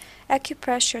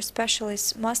 Acupressure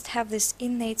specialists must have this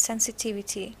innate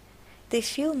sensitivity. They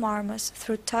feel marmas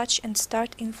through touch and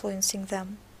start influencing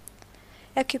them.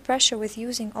 Acupressure with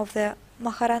using of the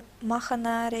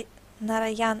Mahanarayan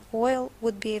oil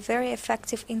would be a very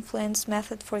effective influence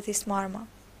method for this marma.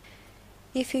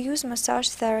 If you use massage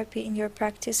therapy in your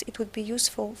practice, it would be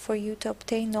useful for you to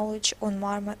obtain knowledge on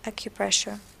marma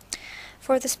acupressure.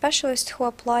 For the specialists who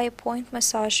apply a point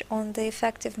massage on the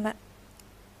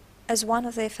as one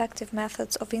of the effective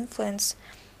methods of influence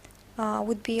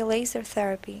would be laser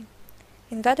therapy.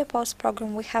 In VedaPulse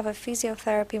program we have a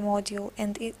physiotherapy module,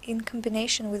 and in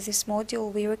combination with this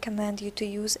module we recommend you to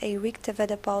use a Rikta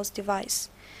VedaPulse device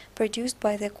produced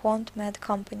by the QuantMed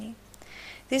company.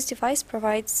 This device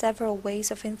provides several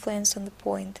ways of influence on the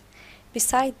point.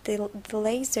 Besides the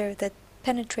laser that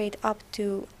penetrate up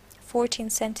to 14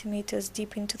 centimeters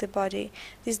deep into the body,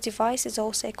 this device is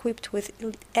also equipped with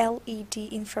LED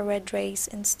infrared rays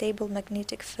and stable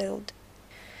magnetic field.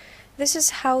 This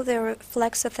is how the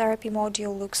reflexotherapy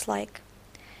module looks like.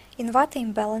 In Vata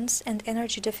imbalance and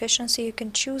energy deficiency you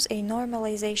can choose a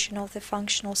normalization of the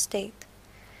functional state.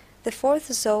 The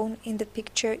fourth zone in the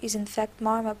picture is in fact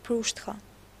Marma Prushtka.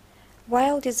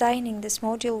 While designing this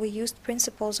module we used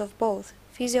principles of both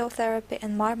physiotherapy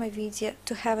and Marma Vidya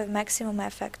to have a maximum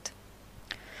effect.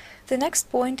 The next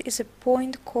point is a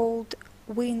point called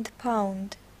wind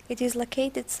pound. It is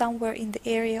located somewhere in the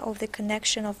area of the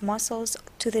connection of muscles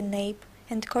to the nape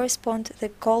and correspond to the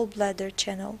gallbladder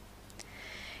channel.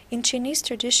 In Chinese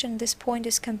tradition this point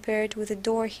is compared with a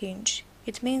door hinge.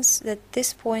 It means that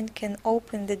this point can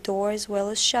open the door as well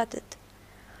as shut it.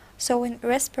 So in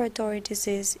respiratory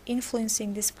disease,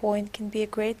 influencing this point can be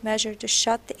a great measure to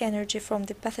shut the energy from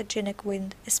the pathogenic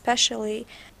wind, especially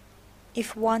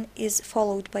if one is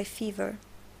followed by fever.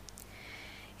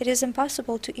 It is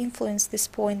impossible to influence this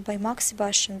point by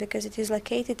moxibustion because it is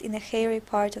located in a hairy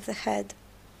part of the head.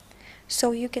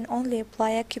 So you can only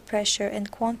apply acupressure and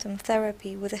quantum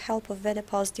therapy with the help of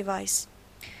VedaPulse device.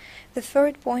 The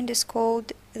third point is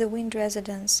called the wind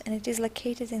residence, and it is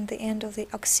located in the end of the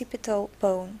occipital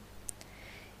bone.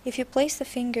 If you place the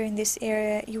finger in this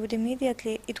area, it would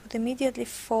immediately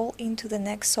fall into the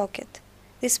neck socket.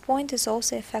 This point is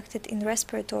also affected in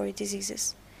respiratory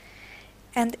diseases.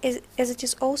 And as it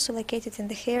is also located in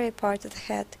the hairy part of the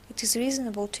head, it is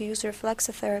reasonable to use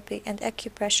reflexotherapy and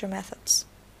acupressure methods.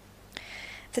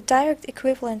 The direct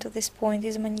equivalent of this point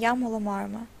is Manyamula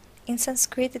Marma. In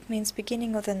Sanskrit it means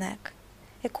beginning of the neck.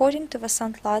 According to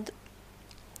Vasant Lad,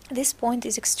 this point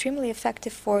is extremely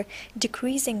effective for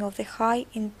decreasing of the high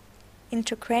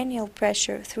intracranial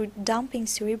pressure through dumping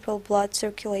cerebral blood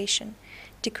circulation,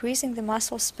 decreasing the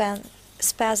muscle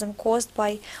spasm caused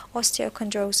by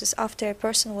osteochondrosis after a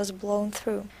person was blown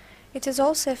through. It is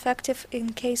also effective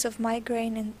in case of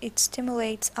migraine, and it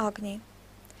stimulates Agni.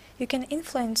 You can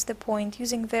influence the point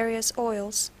using various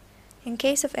oils. In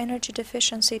case of energy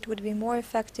deficiency, it would be more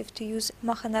effective to use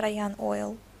Mahanarayan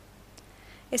oil.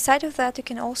 Aside of that, you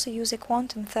can also use a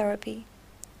quantum therapy.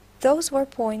 Those were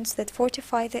points that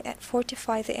fortify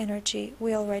the energy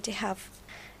we already have.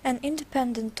 An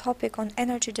independent topic on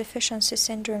energy deficiency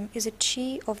syndrome is a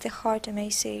Qi of the heart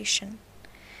emaciation.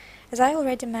 As I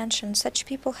already mentioned, such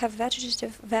people have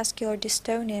vegetative vascular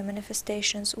dystonia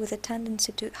manifestations with a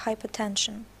tendency to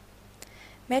hypotension.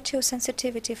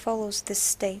 Meteosensitivity follows this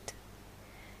state.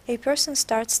 A person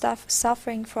starts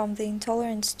suffering from the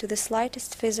intolerance to the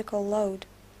slightest physical load.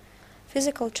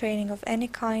 Physical training of any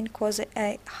kind causes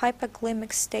a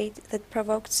hypoglycemic state that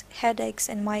provokes headaches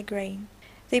and migraine.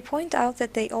 They point out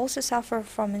that they also suffer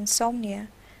from insomnia,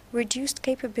 reduced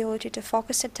capability to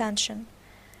focus attention,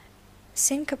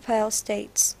 syncopal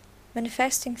states,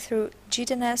 manifesting through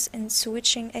giddiness and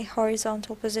switching a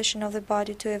horizontal position of the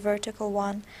body to a vertical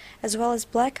one, as well as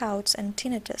blackouts and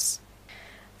tinnitus.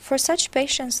 For such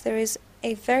patients there is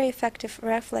a very effective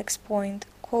reflex point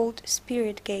called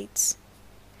spirit gates.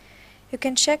 You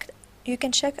can check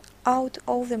out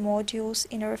all the modules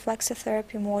in a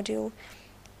reflexotherapy module.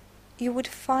 You would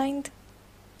find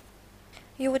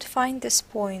this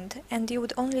point, and you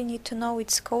would only need to know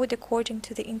its code according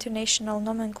to the international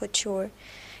nomenclature.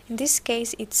 In this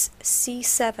case it's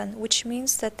C7, which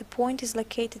means that the point is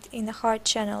located in the heart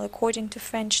channel according to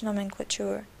French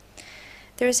nomenclature.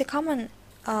 There is a common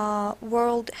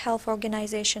World Health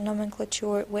Organization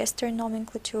nomenclature, Western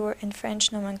nomenclature, and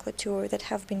French nomenclature that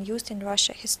have been used in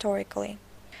Russia historically.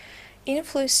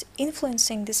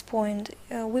 Influencing this point,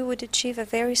 we would achieve a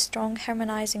very strong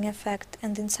harmonizing effect,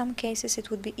 and in some cases it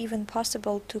would be even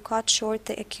possible to cut short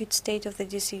the acute state of the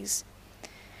disease.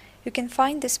 You can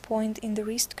find this point in the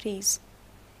wrist crease.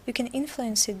 You can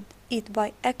influence it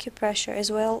by acupressure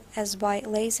as well as by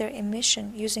laser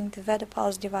emission using the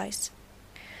VedaPulse device.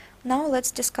 Now let's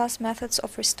discuss methods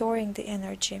of restoring the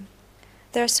energy.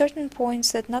 There are certain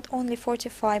points that not only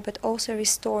fortify but also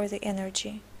restore the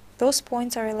energy. Those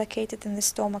points are located in the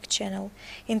stomach channel,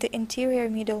 in the anterior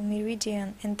middle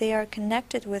meridian, and they are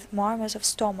connected with marmas of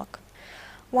stomach.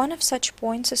 One of such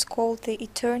points is called the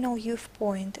eternal youth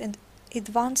point, and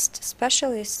advanced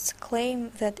specialists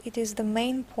claim that it is the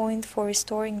main point for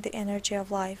restoring the energy of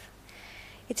life.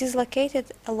 It is located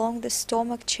along the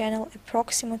stomach channel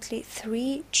approximately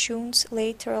 3 tunes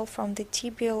lateral from the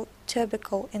tibial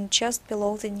tubercle and just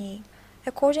below the knee.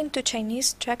 According to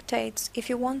Chinese tractates, if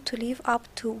you want to live up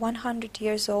to 100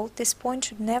 years old, this point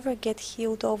should never get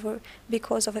healed over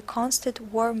because of a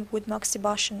constant wormwood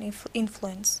moxibustion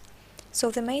influence.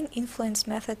 So the main influence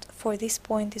method for this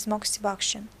point is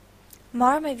moxibustion.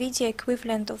 Marma Vidya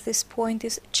equivalent of this point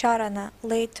is charana,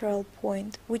 lateral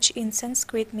point, which in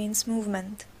Sanskrit means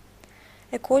movement.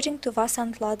 According to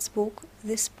Vasant Lad's book,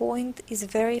 this point is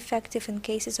very effective in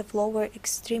cases of lower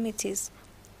extremities,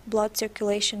 blood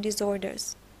circulation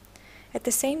disorders. At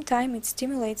the same time, it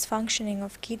stimulates functioning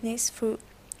of kidneys through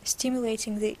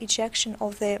stimulating the ejection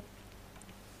of the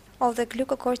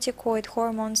glucocorticoid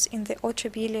hormones in the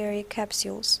atriobiliary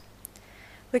capsules.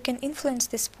 We can influence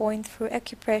this point through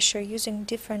acupressure using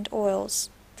different oils.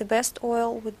 The best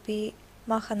oil would be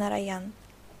Mahanarayan.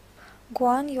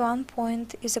 Guan Yuan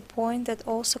point is a point that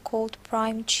also called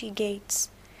prime Qi gates.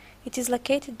 It is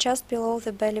located just below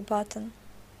the belly button.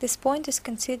 This point is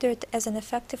considered as an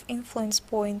effective influence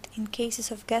point in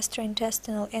cases of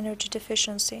gastrointestinal energy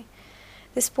deficiency.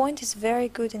 This point is very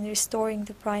good in restoring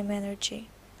the prime energy.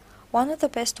 One of the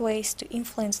best ways to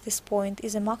influence this point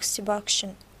is a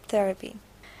moxibustion therapy.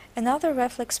 Another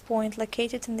reflex point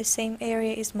located in the same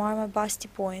area is marma basti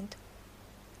point,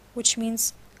 which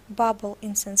means bubble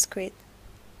in Sanskrit.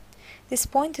 This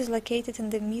point is located in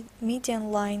the median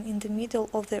line in the middle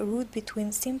of the root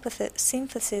between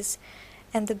symphysis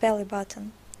and the belly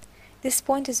button. This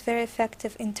point is very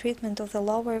effective in treatment of the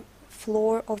lower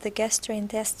floor of the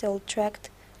gastrointestinal tract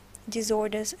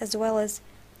disorders as well as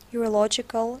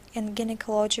urological and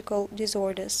gynecological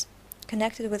disorders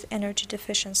connected with energy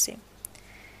deficiency.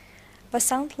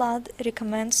 Vasant Lad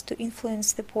recommends to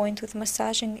influence the point with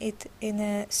massaging it in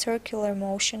a circular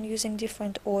motion using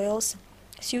different oils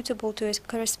suitable to a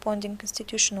corresponding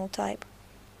constitutional type.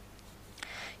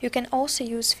 You can also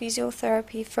use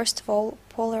physiotherapy, first of all,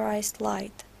 polarized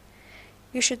light.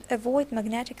 You should avoid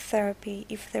magnetic therapy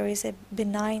if there is a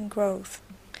benign growth.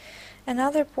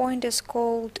 Another point is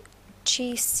called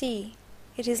Qi C.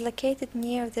 It is located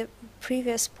near the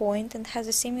previous point and has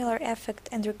a similar effect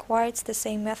and requires the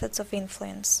same methods of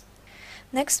influence.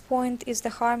 Next point is the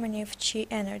harmony of Qi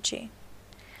energy.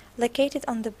 Located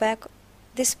on the back,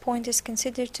 this point is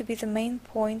considered to be the main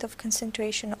point of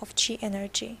concentration of Qi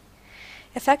energy.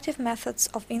 Effective methods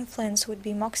of influence would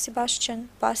be moxibustion,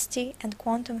 basti, and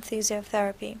quantum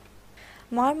physiotherapy.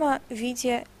 Marma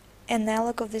Vidya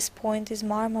analog of this point is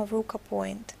marma vruka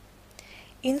point.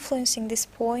 Influencing this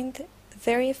point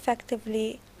very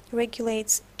effectively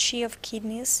regulates Qi of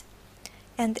kidneys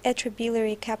and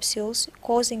atriobiliary capsules,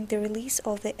 causing the release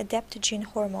of the adaptogen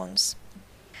hormones.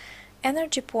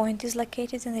 Energy point is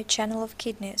located in the channel of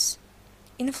kidneys.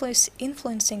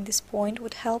 Influencing this point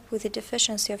would help with the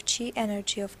deficiency of Qi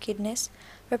energy of kidneys,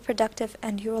 reproductive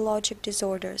and urologic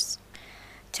disorders.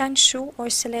 Tianshu or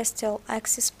celestial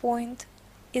axis point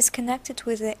is connected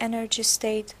with the energy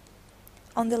state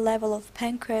on the level of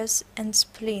pancreas and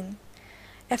spleen.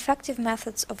 Effective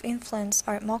methods of influence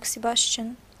are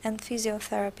moxibustion and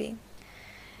physiotherapy.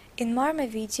 In Marma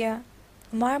Vidya,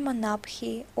 Marma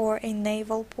Nabhi or a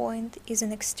navel point is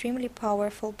an extremely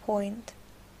powerful point.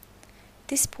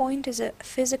 This point is a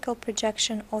physical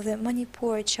projection of the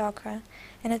Manipura chakra,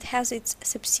 and it has its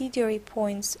subsidiary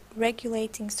points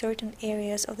regulating certain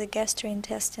areas of the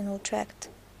gastrointestinal tract.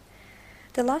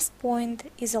 The last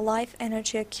point is a life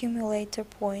energy accumulator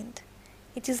point.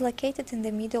 It is located in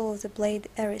the middle of the blade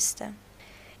arista.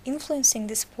 Influencing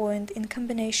this point in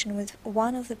combination with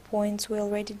one of the points we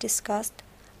already discussed,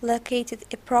 located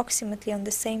approximately on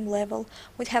the same level,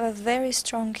 would have a very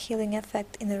strong healing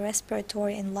effect in the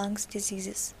respiratory and lungs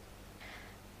diseases.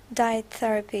 Diet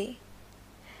therapy.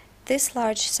 This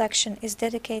large section is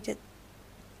dedicated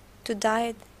to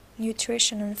diet,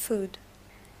 nutrition and food.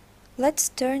 Let's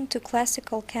turn to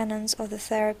classical canons of the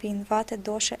therapy in Vata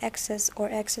dosha excess or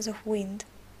excess of wind.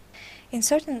 In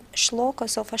certain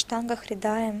shlokas of Ashtanga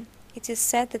Hridayam, it is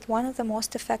said that one of the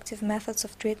most effective methods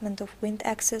of treatment of wind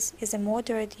excess is a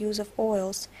moderate use of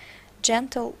oils,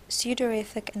 gentle,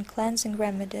 sudorific and cleansing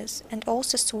remedies, and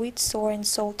also sweet, sour and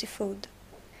salty food.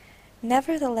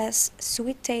 Nevertheless,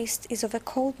 sweet taste is of a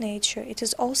cold nature. It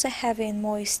is also heavy in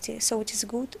moisty, so it is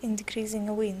good in decreasing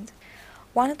a wind.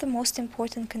 One of the most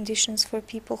important conditions for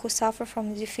people who suffer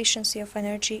from the deficiency of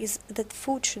energy is that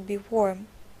food should be warm.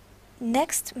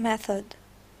 Next method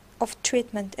of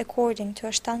treatment according to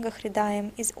Ashtanga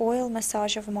Hridayam is oil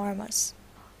massage of marmas.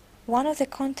 One of the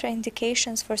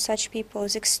contraindications for such people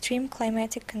is extreme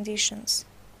climatic conditions.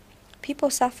 People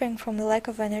suffering from the lack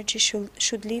of energy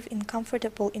should live in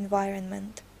comfortable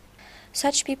environment.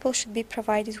 Such people should be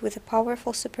provided with a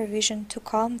powerful supervision to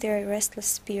calm their restless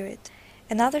spirit.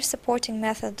 Another supporting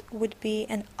method would be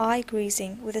an eye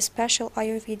greasing with a special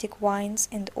Ayurvedic wines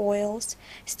and oils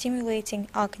stimulating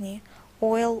Agni,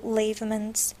 oil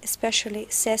lavements, especially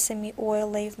sesame oil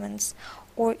lavements,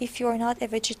 or if you are not a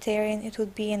vegetarian, it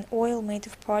would be an oil made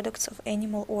of products of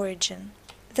animal origin.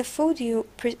 The food you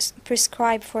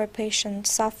prescribe for a patient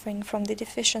suffering from the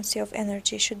deficiency of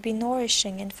energy should be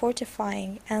nourishing and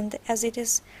fortifying, and as it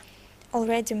is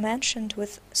already mentioned,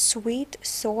 with sweet,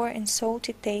 sour and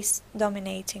salty tastes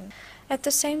dominating. At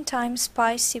the same time,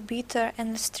 spicy, bitter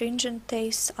and astringent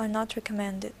tastes are not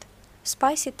recommended.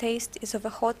 Spicy taste is of a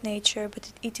hot nature,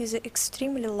 but it is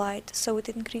extremely light, so it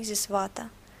increases Vata.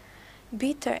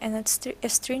 Bitter and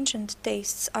astringent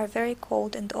tastes are very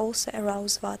cold and also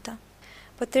arouse Vata.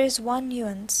 But there is one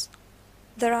nuance.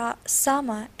 There are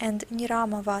Sama and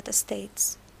Nirama Vata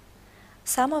states.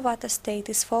 Sama Vata state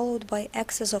is followed by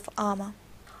excess of Ama.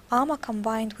 Ama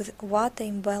combined with Vata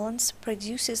imbalance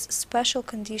produces special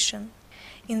condition.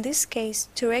 In this case,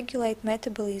 to regulate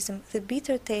metabolism, the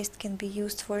bitter taste can be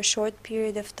used for a short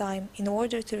period of time in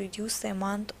order to reduce the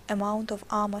amount of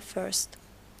ama first.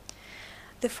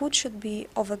 The food should be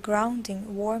of a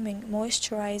grounding, warming,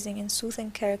 moisturizing and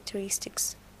soothing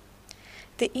characteristics.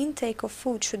 The intake of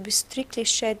food should be strictly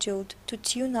scheduled to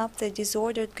tune up the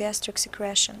disordered gastric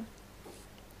secretion.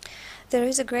 There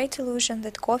is a great illusion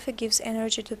that coffee gives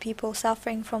energy to people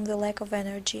suffering from the lack of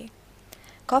energy.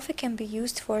 Coffee can be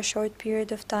used for a short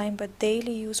period of time, but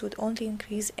daily use would only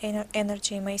increase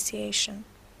energy emaciation.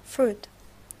 Fruit.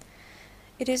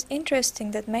 It is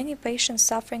interesting that many patients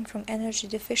suffering from energy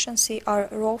deficiency are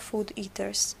raw food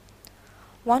eaters.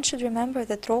 One should remember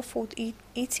that raw food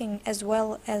eating as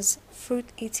well as fruit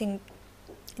eating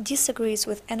disagrees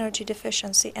with energy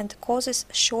deficiency and causes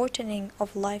shortening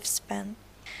of lifespan.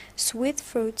 Sweet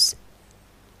fruits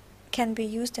can be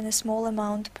used in a small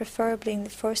amount, preferably in the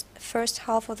first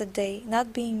half of the day,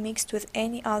 not being mixed with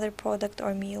any other product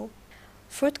or meal.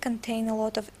 Fruit contain a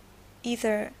lot of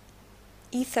ether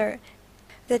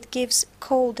that gives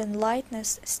cold and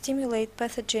lightness, stimulate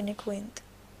pathogenic wind.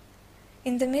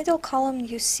 In the middle column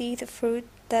you see the fruit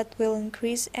that will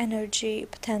increase energy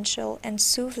potential and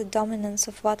soothe the dominance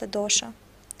of Vata dosha.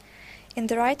 In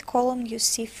the right column you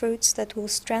see fruits that will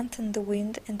strengthen the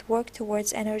wind and work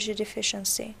towards energy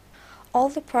deficiency. All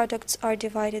the products are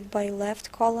divided by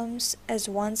left columns as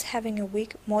ones having a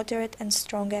weak, moderate and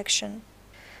strong action.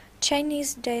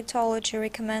 Chinese dietology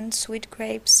recommends sweet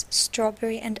grapes,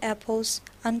 strawberry and apples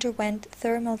underwent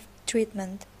thermal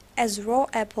treatment, as raw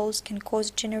apples can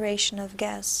cause generation of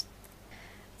gas.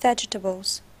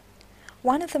 Vegetables.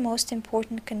 One of the most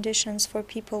important conditions for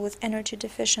people with energy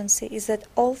deficiency is that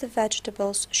all the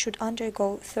vegetables should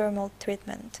undergo thermal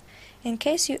treatment. In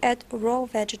case you add raw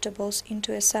vegetables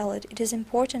into a salad, it is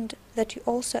important that you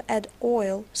also add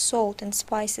oil, salt and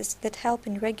spices that help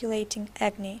in regulating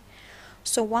agni,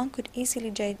 so one could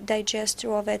easily digest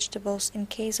raw vegetables in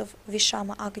case of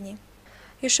Vishama Agni.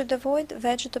 You should avoid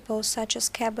vegetables such as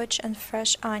cabbage and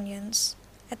fresh onions.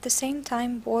 At the same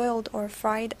time, boiled or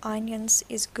fried onions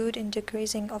is good in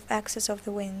decreasing of axis of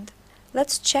the wind.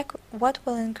 Let's check what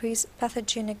will increase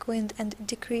pathogenic wind and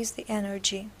decrease the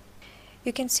energy.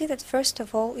 You can see that first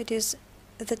of all it is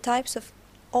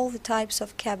all the types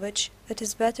of cabbage that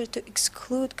is better to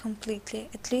exclude completely,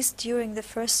 at least during the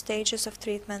first stages of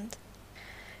treatment.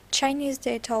 Chinese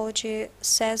dietology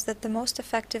says that the most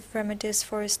effective remedies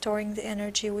for restoring the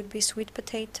energy would be sweet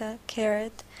potato,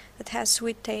 carrot that has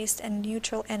sweet taste and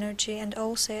neutral energy, and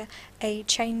also a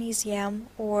Chinese yam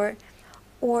or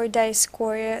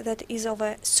Dioscorea that is of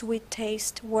a sweet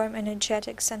taste, warm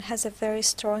energetics and has a very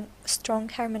strong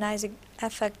harmonizing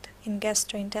effect in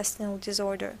gastrointestinal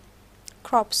disorder.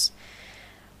 Crops.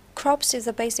 Crops is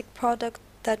a basic product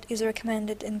that is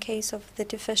recommended in case of the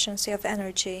deficiency of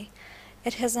energy.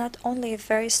 It has not only a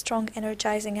very strong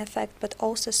energizing effect but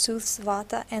also soothes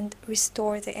Vata and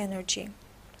restore the energy.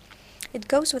 It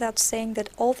goes without saying that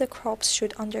all the crops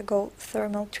should undergo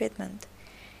thermal treatment.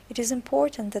 It is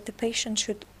important that the patient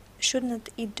should not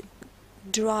eat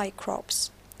dry crops.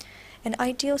 An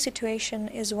ideal situation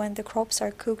is when the crops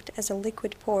are cooked as a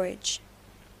liquid porridge.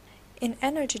 In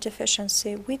energy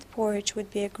deficiency, wheat porridge would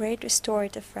be a great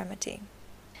restorative remedy.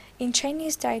 In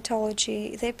Chinese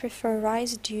dietology, they prefer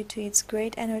rice due to its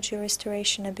great energy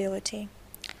restoration ability.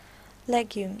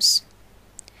 Legumes.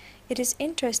 It is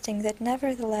interesting that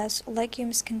nevertheless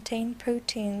legumes contain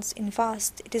proteins in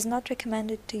vast. It is not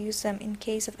recommended to use them in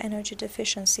case of energy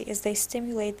deficiency as they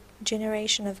stimulate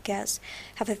generation of gas,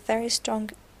 have a very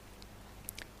strong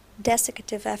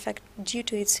desiccative effect due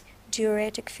to its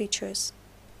diuretic features.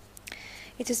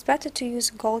 It is better to use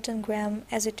golden gram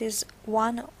as it is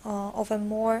one of a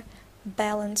more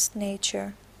balanced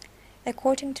nature.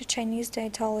 According to Chinese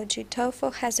dietology,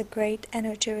 tofu has a great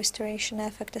energy restoration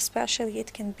effect, especially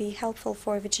it can be helpful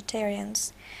for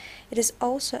vegetarians. It is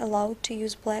also allowed to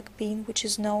use black bean, which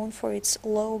is known for its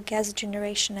low gas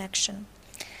generation action.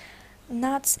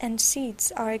 Nuts and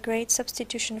seeds are a great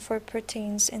substitution for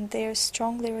proteins and they are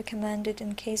strongly recommended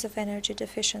in case of energy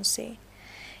deficiency.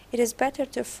 It is better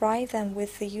to fry them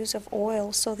with the use of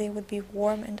oil so they would be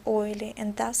warm and oily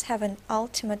and thus have an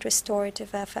ultimate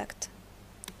restorative effect.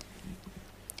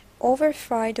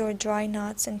 Over-fried or dry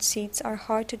nuts and seeds are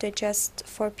hard to digest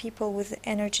for people with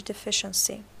energy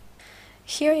deficiency.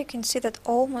 Here you can see that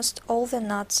almost all the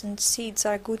nuts and seeds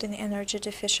are good in energy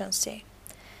deficiency.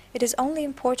 It is only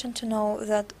important to know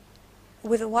that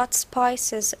with what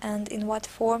spices and in what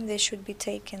form they should be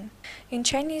taken. In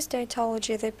Chinese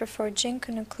dietology they prefer ginkgo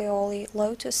nucleoli,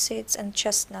 lotus seeds and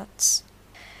chestnuts.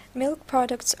 Milk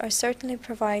products are certainly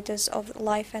providers of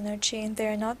life energy and they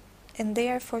are not and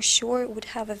therefore sure would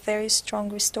have a very strong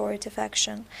restorative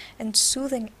action and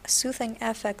soothing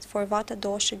effect for Vata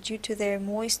dosha due to their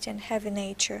moist and heavy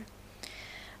nature.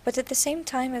 But at the same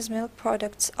time as milk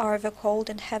products are of a cold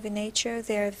and heavy nature,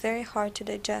 they are very hard to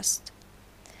digest.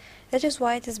 That is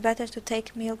why it is better to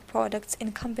take milk products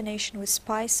in combination with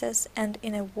spices and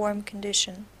in a warm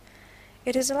condition.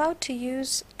 It is allowed to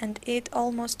use and eat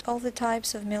almost all the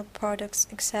types of milk products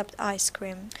except ice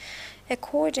cream.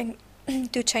 According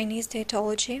to Chinese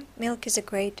dietology, milk is a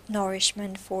great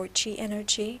nourishment for qi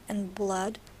energy and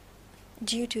blood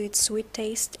due to its sweet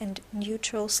taste and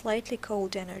neutral, slightly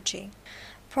cold energy.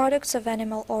 Products of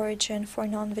animal origin for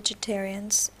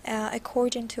non-vegetarians.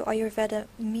 According to Ayurveda,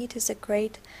 meat is a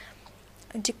great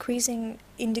decreasing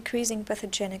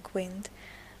pathogenic wind.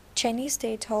 Chinese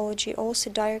dietology also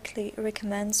directly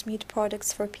recommends meat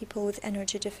products for people with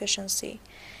energy deficiency.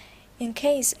 In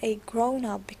case a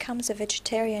grown-up becomes a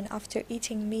vegetarian after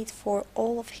eating meat for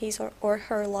all of his or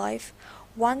her life,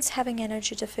 once having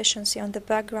energy deficiency on the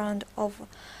background of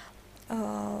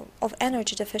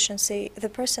energy deficiency, the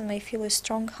person may feel a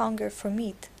strong hunger for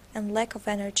meat, and lack of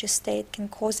energy state can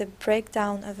cause a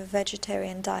breakdown of a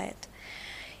vegetarian diet.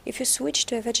 If you switch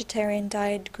to a vegetarian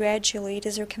diet gradually, it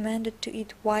is recommended to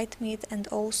eat white meat and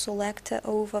also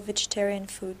lacto-ovo vegetarian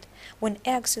food, when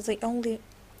eggs is the only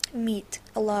meat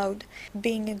allowed,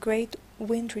 being a great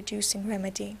wind-reducing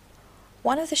remedy.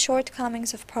 One of the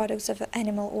shortcomings of products of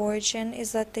animal origin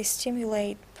is that they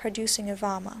stimulate producing a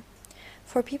vama.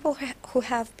 For people who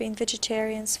have been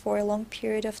vegetarians for a long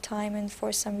period of time and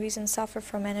for some reason suffer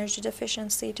from energy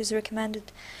deficiency, it is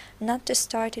recommended not to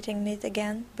start eating meat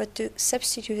again, but to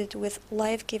substitute it with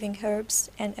life-giving herbs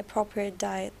and appropriate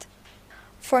diet.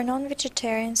 For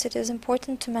non-vegetarians, it is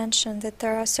important to mention that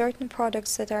there are certain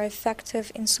products that are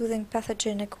effective in soothing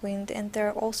pathogenic wind, and there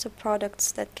are also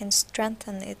products that can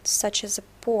strengthen it, such as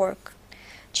pork.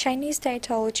 Chinese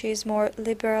dietology is more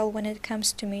liberal when it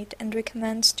comes to meat and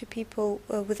recommends to people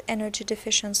with energy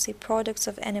deficiency products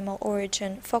of animal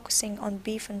origin, focusing on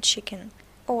beef and chicken.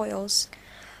 Oils.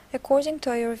 According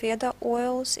to Ayurveda,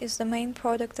 oils is the main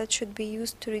product that should be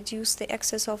used to reduce the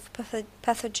excess of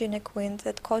pathogenic wind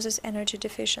that causes energy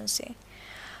deficiency.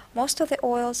 Most of the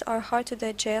oils are hard to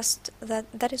digest,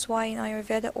 that is why in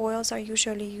Ayurveda oils are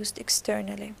usually used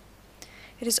externally.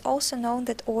 It is also known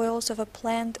that oils of a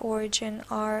plant origin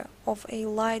are of a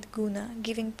light guna,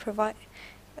 giving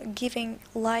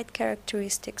light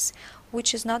characteristics,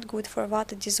 which is not good for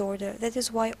Vata disorder. That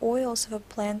is why oils of a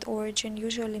plant origin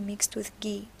usually mixed with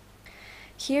ghee.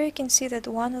 Here you can see that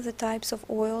one of the types of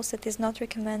oils that is not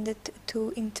recommended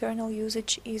to internal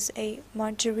usage is a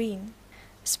margarine.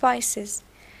 Spices.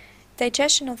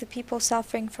 Digestion of the people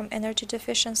suffering from energy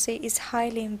deficiency is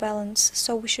highly imbalanced,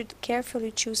 so we should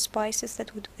carefully choose spices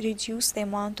that would reduce the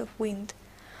amount of wind.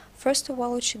 First of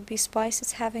all, it should be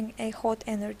spices having a hot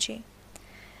energy.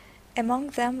 Among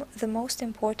them, the most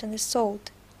important is salt.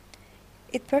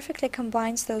 It perfectly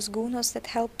combines those gunas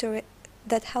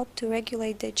that help to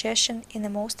regulate digestion in the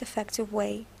most effective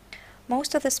way.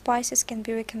 Most of the spices can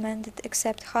be recommended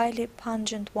except highly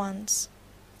pungent ones.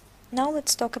 Now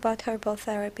let's talk about herbal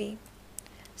therapy.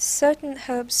 Certain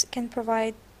herbs can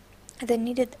provide the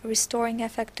needed restoring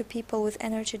effect to people with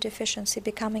energy deficiency,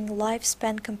 becoming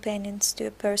lifespan companions to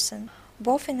a person.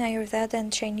 Both in Ayurveda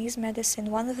and Chinese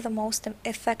medicine, one of the most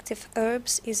effective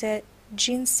herbs is a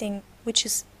ginseng, which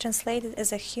is translated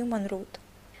as a human root.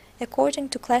 According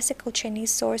to classical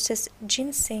Chinese sources,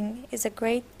 ginseng is a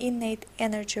great innate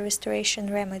energy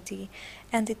restoration remedy,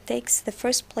 and it takes the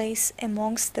first place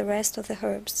amongst the rest of the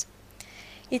herbs.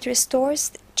 It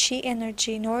restores qi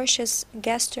energy, nourishes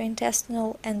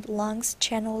gastrointestinal and lungs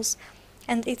channels,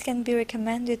 and it can be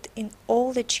recommended in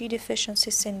all the qi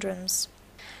deficiency syndromes.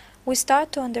 We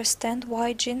start to understand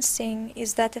why ginseng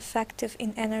is that effective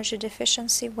in energy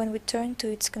deficiency when we turn to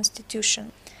its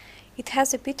constitution. It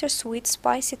has a bittersweet,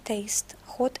 spicy taste,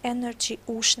 hot energy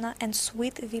ushna, and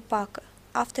sweet vipaka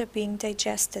after being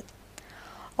digested.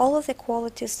 All of the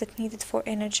qualities that needed for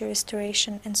energy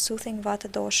restoration and soothing Vata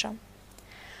dosha.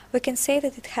 We can say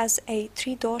that it has a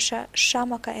three-dosha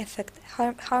shamaka effect,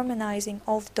 harmonizing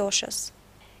all the doshas.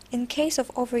 In case of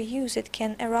overuse, it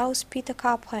can arouse pitta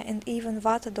kapha and even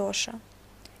Vata dosha.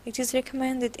 It is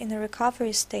recommended in a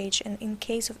recovery stage and in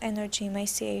case of energy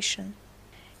emaciation.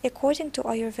 According to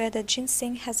Ayurveda,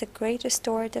 ginseng has a great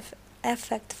restorative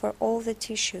effect for all the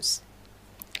tissues.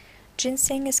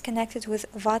 Ginseng is connected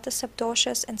with Vata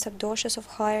subdoshas and subdoshas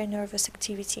of higher nervous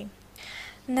activity.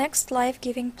 Next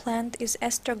life-giving plant is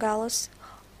astragalus,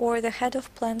 or the head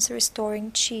of plants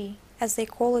restoring qi, as they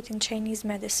call it in Chinese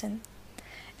medicine.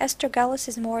 Astragalus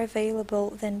is more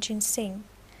available than ginseng.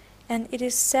 and it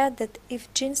is said that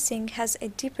if ginseng has a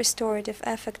deep restorative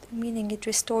effect, meaning it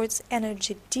restores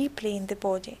energy deeply in the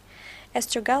body,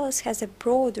 astragalus has a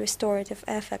broad restorative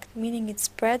effect, meaning it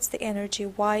spreads the energy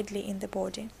widely in the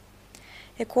body.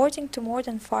 According to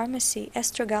modern pharmacy,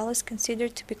 astragalus is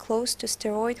considered to be close to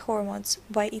steroid hormones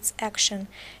by its action,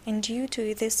 and due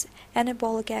to this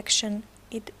anabolic action,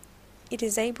 it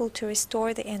is able to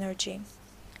restore the energy.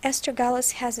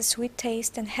 Astragalus has a sweet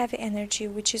taste and heavy energy,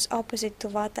 which is opposite to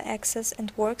Vata excess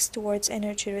and works towards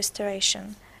energy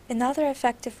restoration. Another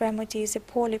effective remedy is a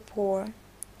polypore.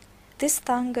 This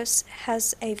fungus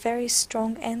has a very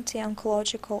strong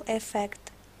anti-oncological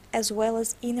effect as well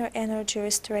as inner energy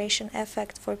restoration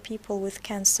effect for people with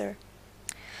cancer.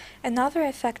 Another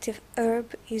effective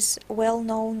herb is well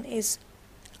known is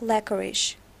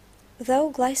licorice.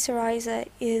 Though glycyrrhiza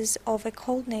is of a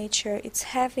cold nature, its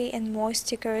heavy and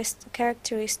moist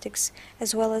characteristics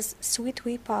as well as sweet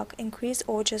vipak increase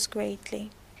ojas greatly.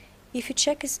 If you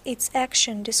check its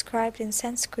action described in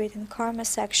Sanskrit in Karma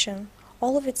section,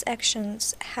 all of its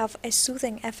actions have a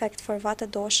soothing effect for Vata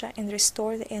dosha and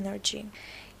restore the energy.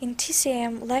 In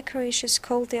TCM, licorice is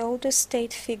called the oldest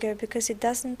state figure because it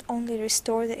doesn't only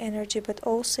restore the energy but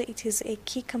also it is a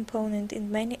key component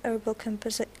in many herbal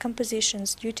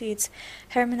compositions due to its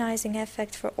harmonizing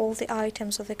effect for all the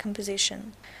items of the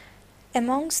composition.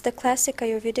 Amongst the classic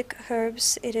Ayurvedic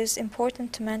herbs, it is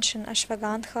important to mention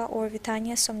ashwagandha or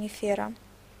Witania somnifera.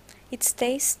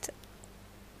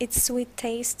 Its sweet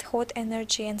taste, hot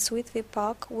energy and sweet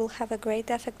vipak will have a great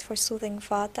effect for soothing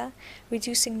Vata,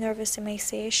 reducing nervous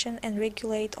emaciation and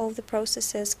regulate all the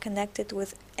processes connected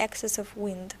with excess of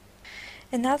wind.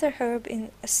 Another herb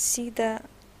in Siddha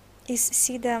is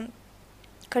Siddha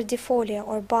cardifolia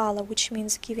or bala, which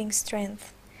means giving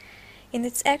strength. In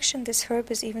its action, this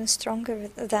herb is even stronger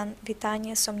than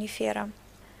Witania somnifera.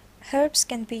 Herbs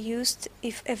can be used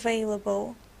if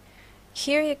available.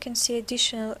 Here you can see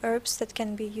additional herbs that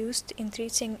can be used in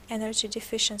treating energy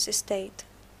deficiency state.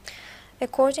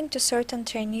 According to certain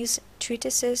Chinese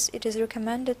treatises, it is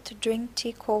recommended to drink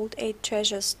tea called Eight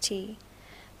Treasures tea.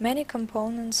 Many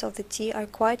components of the tea are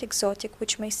quite exotic,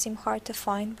 which may seem hard to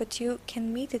find, but you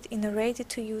can meet it in a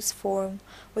ready-to-use form,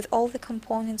 with all the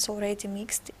components already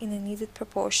mixed in a needed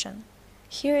proportion.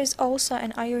 Here is also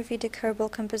an Ayurvedic herbal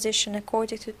composition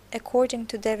according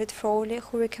to David Frawley,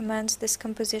 who recommends this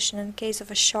composition in case of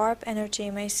a sharp energy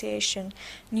emaciation,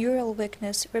 neural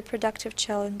weakness, reproductive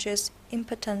challenges,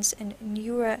 impotence, and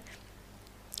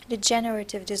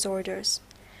neurodegenerative disorders.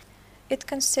 It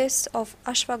consists of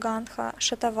ashwagandha,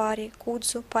 shatavari,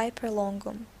 kudzu, piper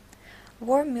longum.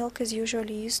 Warm milk is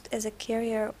usually used as a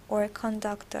carrier or a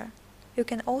conductor. You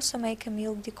can also make a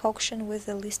milk decoction with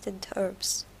the listed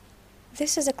herbs.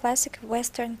 This is a classic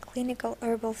Western clinical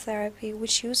herbal therapy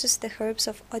which uses the herbs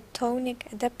of tonic,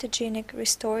 adaptogenic,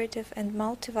 restorative, and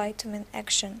multivitamin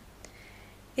action.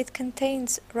 It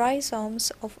contains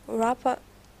rhizomes of Raponticum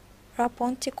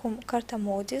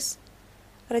cartamodis,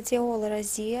 Radiola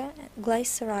rosea,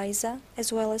 Glycyrrhiza,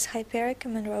 as well as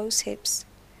Hypericum and rose hips.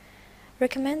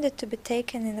 Recommended to be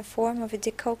taken in the form of a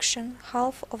decoction,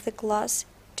 half of the glass,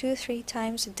 2-3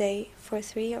 times a day for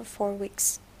 3 or 4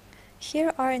 weeks.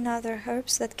 Here are another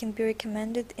herbs that can be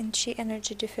recommended in Qi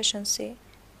energy deficiency.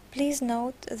 Please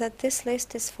note that this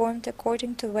list is formed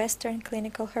according to Western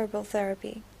clinical herbal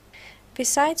therapy.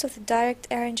 Besides of the direct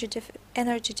energy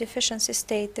deficiency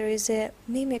state, there is a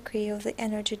mimicry of the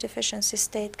energy deficiency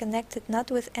state connected not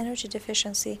with energy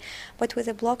deficiency, but with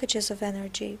the blockages of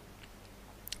energy.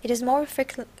 It is more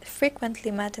frequently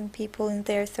met in people in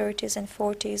their 30s and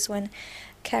 40s when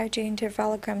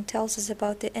cardiointervallogram tells us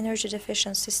about the energy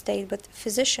deficiency state, but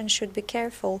physicians should be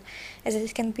careful as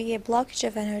it can be a blockage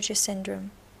of energy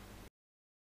syndrome.